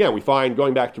Nashim. So again, we find,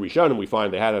 going back to Rishonim, we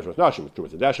find they had Ezras Nashim.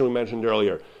 Towards the Deshen we mentioned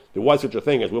earlier, there was such a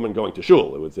thing as women going to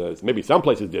Shul. It was maybe some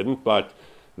places didn't, but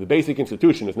the basic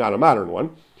institution is not a modern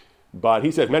one. But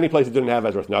he says many places didn't have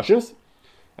Ezras Nashim,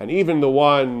 and even the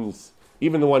ones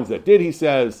that did, he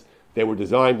says, they were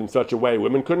designed in such a way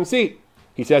women couldn't see.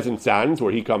 He says in Tzanz,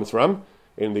 where he comes from,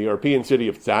 in the European city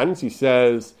of Tzanz, he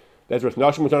says Ezras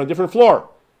Nashim was on a different floor.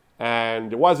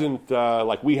 And it wasn't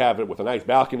like we have it with a nice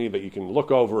balcony that you can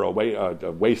look over a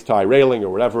waist-high railing or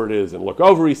whatever it is and look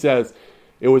over, he says.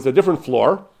 It was a different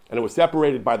floor, and it was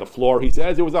separated by the floor. He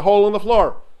says it was a hole in the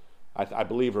floor. I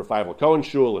believe Rav Feivel Cohen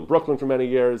Shul in Brooklyn for many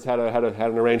years had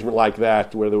an arrangement like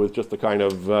that, where there was just a kind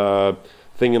of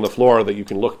thing in the floor that you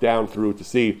can look down through to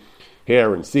see,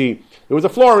 hear and see. There was a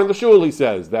floor in the shul, he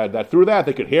says, that through that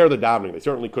they could hear the davening. They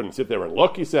certainly couldn't sit there and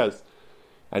look, he says.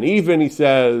 And even, he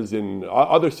says, in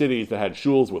other cities that had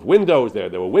shuls with windows there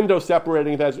were windows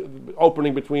separating, that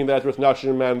opening between the Ezras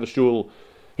Nashim and the shul.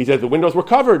 He says the windows were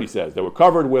covered, he says. They were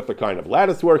covered with a kind of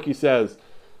lattice work, he says,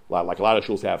 like a lot of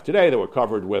shuls have today. They were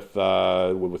covered with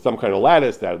some kind of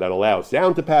lattice that allows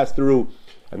sound to pass through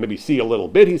and maybe see a little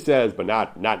bit, he says, but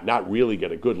not really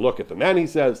get a good look at the men, he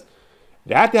says.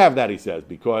 They had to have that, he says,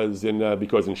 because in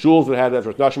shuls that had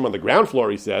Ezras Nashim on the ground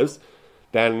floor, he says,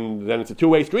 then it's a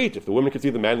two-way street. If the women could see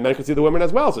the men could see the women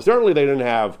as well. So certainly they didn't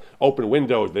have open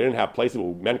windows. They didn't have places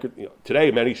where men could...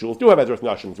 today, many shuls do have Ezras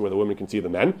Nashim where the women can see the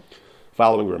men.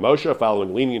 Following Ramosha,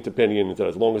 following lenient opinions that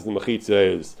as long as the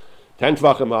mechitza is 10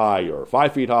 tvachim high or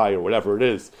 5 feet high or whatever it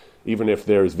is, even if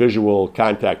there's visual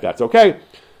contact, that's okay.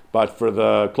 But for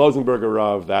the Klosenberger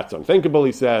Rav, that's unthinkable,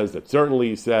 he says. That certainly,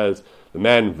 he says, the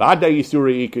men, vada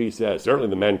yisuri ika, he says, certainly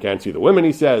the men can't see the women,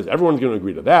 he says. Everyone's going to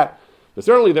agree to that. But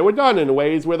certainly they were done in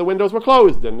ways where the windows were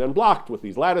closed and blocked with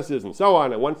these lattices and so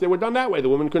on. And once they were done that way, the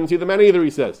women couldn't see the men either, he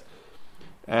says.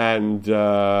 And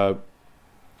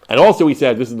also he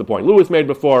said, this is the point Lewis made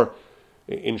before,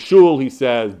 in shul, he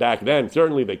says, back then,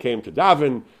 certainly they came to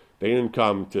daven. They didn't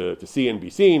come to see and be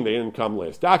seen. They didn't come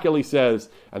le'estakel, he says.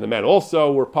 And the men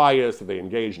also were pious. They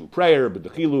engaged in prayer,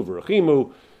 b'dechilu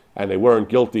v'rechimu, and they weren't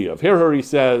guilty of hirhur, he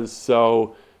says.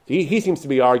 So he seems to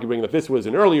be arguing that this was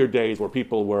in earlier days where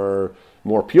people were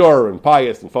more pure and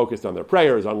pious and focused on their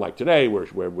prayers, unlike today,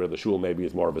 where the shul maybe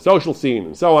is more of a social scene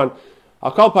and so on.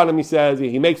 Al kol panim, he says,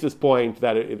 he makes this point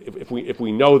that if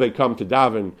we know they come to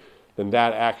daven, then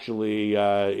that actually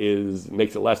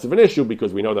makes it less of an issue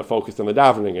because we know they're focused on the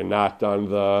davening and not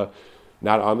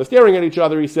on the staring at each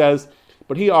other, he says.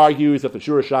 But he argues that the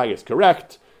Shura Shai is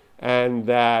correct and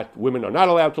that women are not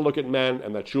allowed to look at men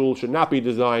and that shul should not be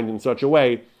designed in such a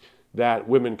way that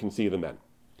women can see the men.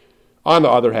 On the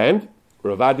other hand,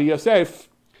 Rav Adi Yosef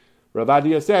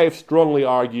strongly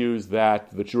argues that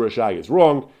the Shura Shai is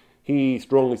wrong. He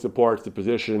strongly supports the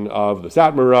position of the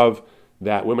Satmar Rav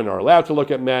that women are allowed to look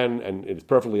at men and it is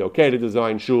perfectly okay to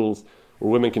design shuls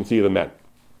where women can see the men.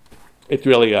 It's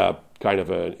really a kind of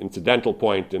an incidental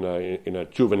point in a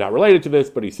tshuva not related to this,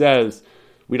 but he says,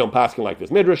 we don't paskin like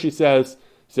this midrash, he says,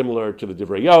 similar to the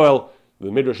Divrei Yoel.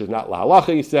 The midrash is not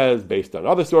lahalacha, he says, based on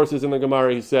other sources in the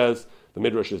Gemara, he says. The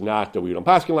midrash is not we don't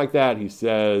paskin like that. He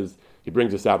says, he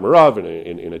brings us out Marav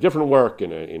in a different work,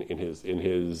 in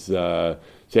his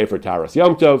Sefer Taras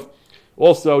Yom Tov.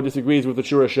 Also disagrees with the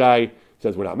Shura Shai,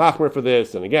 says we're not machmer for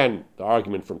this. And again, the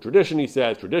argument from tradition, he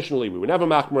says, traditionally we were never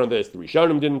machmer on this. The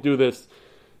Rishonim didn't do this.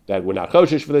 That we're not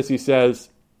choshish for this, he says.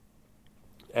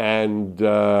 And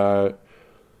again,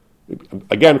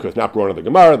 because it's not brought in the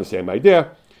Gemara, the same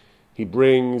idea. He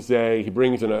brings a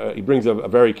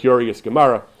very curious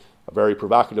Gemara a very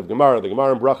provocative Gemara. The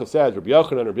Gemara in Bracha says, Rabbi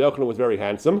Yochanan was very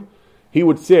handsome. He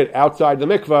would sit outside the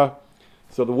mikveh,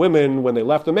 so the women, when they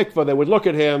left the mikveh, they would look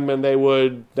at him, and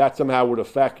that somehow would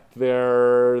affect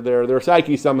their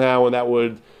psyche somehow, and that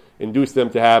would induce them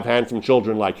to have handsome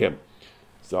children like him.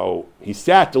 So he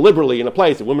sat deliberately in a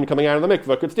place that women coming out of the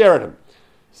mikveh could stare at him.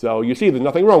 So you see, there's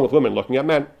nothing wrong with women looking at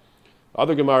men.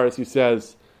 Other Gemaras, he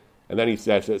says, and then he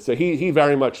says, so he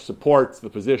very much supports the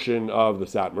position of the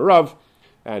Satmar Rav,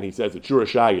 and he says that Shura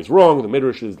Shai is wrong, the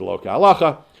Midrash is the Loka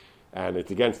Halacha, and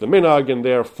it's against the Minhag, and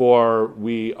therefore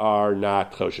we are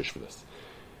not choshesh for this.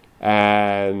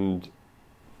 And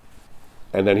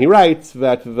then he writes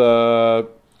that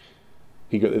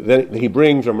he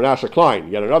brings Rav Menashe Klein,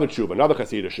 yet another tshuva, another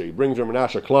Hasidish. He brings Rav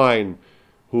Menashe Klein,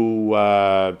 who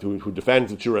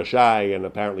defends the Shura Shai and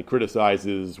apparently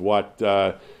criticizes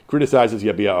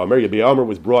Yabia Omer. Yabia Omer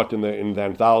was brought in the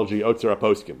anthology Otzer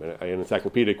HaPoskim, an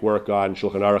encyclopedic work on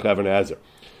Shulchan Aruch Even Ezer.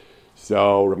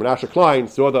 So Rav Menashe Klein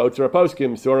saw the Otzer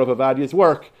HaPoskim, saw Rav Avadia's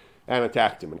work, and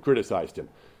attacked him and criticized him.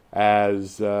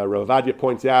 As Rav Avadia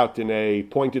points out in a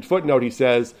pointed footnote, he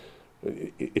says,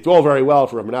 it's all very well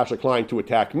for Rav Menashe Klein to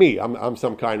attack me. I'm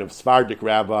some kind of Sephardic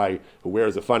rabbi who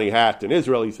wears a funny hat in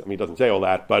Israel. He doesn't say all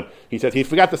that, but he says he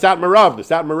forgot the Satmar Rav. The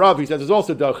Satmar Rav, he says, is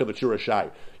also Docha the Shura Shai.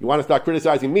 You want to start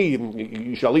criticizing me,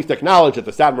 you shall at least acknowledge that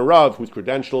the Satmar Rav, whose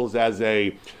credentials as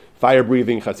a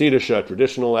fire-breathing Hasidish,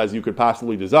 traditional as you could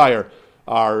possibly desire,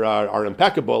 are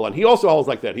impeccable, and he also holds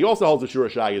like that. He also holds the Shura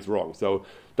Shai is wrong. So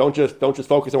don't just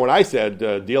focus on what I said.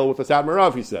 Deal with the Satmar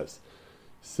Rav, he says.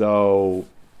 So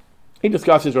he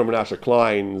discusses Rav Menashe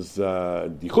Klein's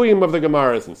dichuyim of the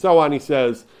Gemaras and so on, he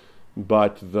says,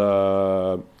 but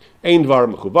the Ein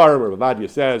Dvar Mechuvarim, Rav Avadia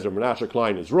says Rav Menashe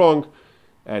Klein is wrong,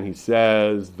 and he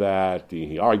says that,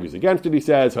 he argues against it, he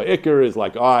says, Ha'ikr is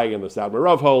like I and the Satmar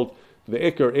Rav hold. The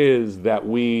Ikr is that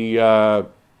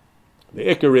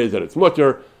it's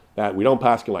mutter, that we don't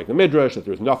paskin like the Midrash, that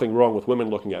there's nothing wrong with women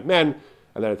looking at men,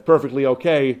 and that it's perfectly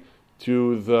okay for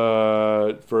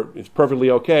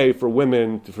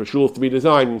women, for shuls to be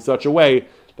designed in such a way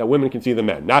that women can see the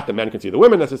men. Not that men can see the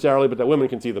women necessarily, but that women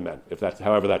can see the men,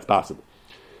 however that's possible.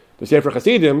 The Sefer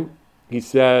Hasidim, he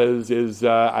says,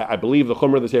 I believe the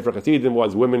Chumrah of the Sefer Hasidim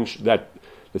was women, that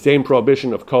the same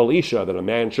prohibition of Kol Isha, that a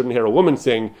man shouldn't hear a woman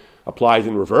sing, applies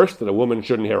in reverse, that a woman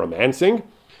shouldn't hear a man sing.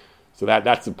 So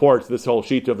that supports this whole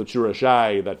sheet of the Shura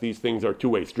Shai, that these things are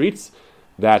two-way streets,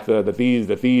 that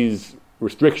these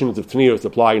restrictions of Tnius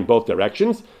apply in both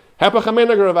directions. Hepach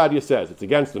HaMinhag, Rav Avadia says, it's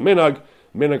against the Minhag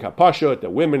HaPashut,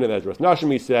 that women, and as Ras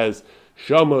Nashim, he says,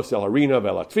 Shomos El Harina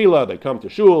Vel Atfila, they come to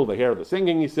shul, they hear the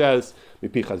singing, he says,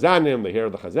 Mipi Chazanim, they hear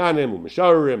the Chazanim,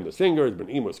 U'Misharim, the singers, Ben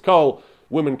Imus Kol,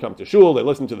 women come to shul, they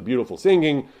listen to the beautiful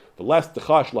singing, the less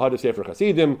Techash Lahad Sefer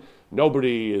Chasidim,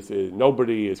 nobody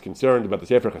is concerned about the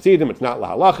Sefer Chasidim, it's not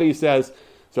Lahalacha, he says,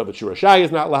 so the Shura Shai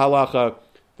is not Lahalacha,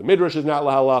 the Midrash is not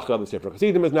Lahalacha, the Sefer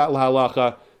Chasidim is not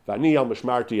Lahalacha, Vani al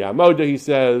Mishmarti Amoda, he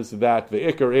says that the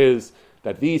Ikr is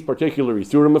that these particular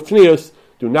Isurim of Tnius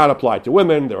do not apply to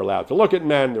women. They're allowed to look at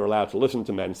men, they're allowed to listen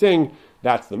to men sing.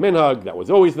 That's the Minhag, that was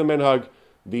always the Minhag.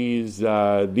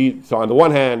 So on the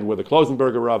one hand, where the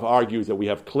Klosenberger Rav argues that we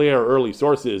have clear early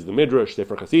sources, the Midrash,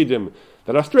 Sefer Chasidim,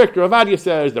 that are strict, Rav Avadia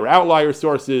says they're outlier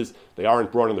sources, they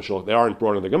aren't brought in the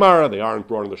Gemara, they aren't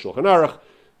brought in the Shulchan Aruch.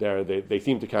 They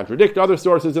seem to contradict other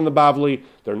sources in the Bavli.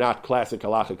 They're not classic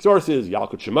halachic sources,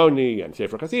 Yalkut Shimoni and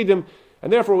Sefer Chasidim,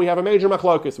 and therefore we have a major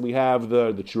machlokus. We have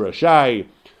the Shura Shai,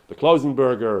 the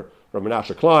Klosenberger, Rav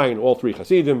Menashe Klein, all three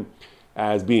Chasidim,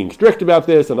 as being strict about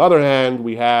this. On the other hand,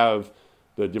 we have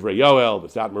the Divrei Yoel, the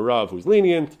Satmar Rav, who's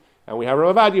lenient, and we have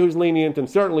Rav Avadia, who's lenient, and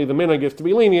certainly the Minhag is to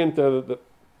be lenient.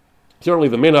 Certainly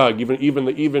the Minhag,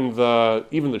 even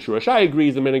the Shura Shai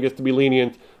agrees the Minhag is to be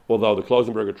lenient, although the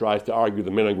Klosenberger tries to argue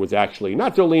the Minhag was actually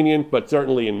not so lenient, but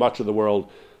certainly in much of the world,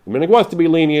 the Minhag was to be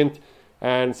lenient,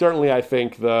 and certainly I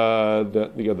think the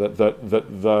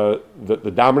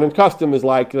dominant custom is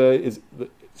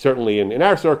certainly in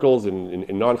our circles, in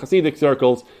non-Hasidic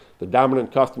circles, the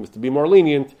dominant custom is to be more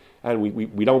lenient, and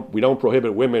we don't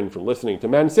prohibit women from listening to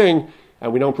men sing,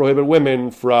 and we don't prohibit women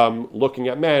from looking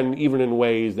at men, even in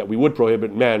ways that we would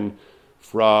prohibit men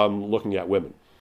from looking at women.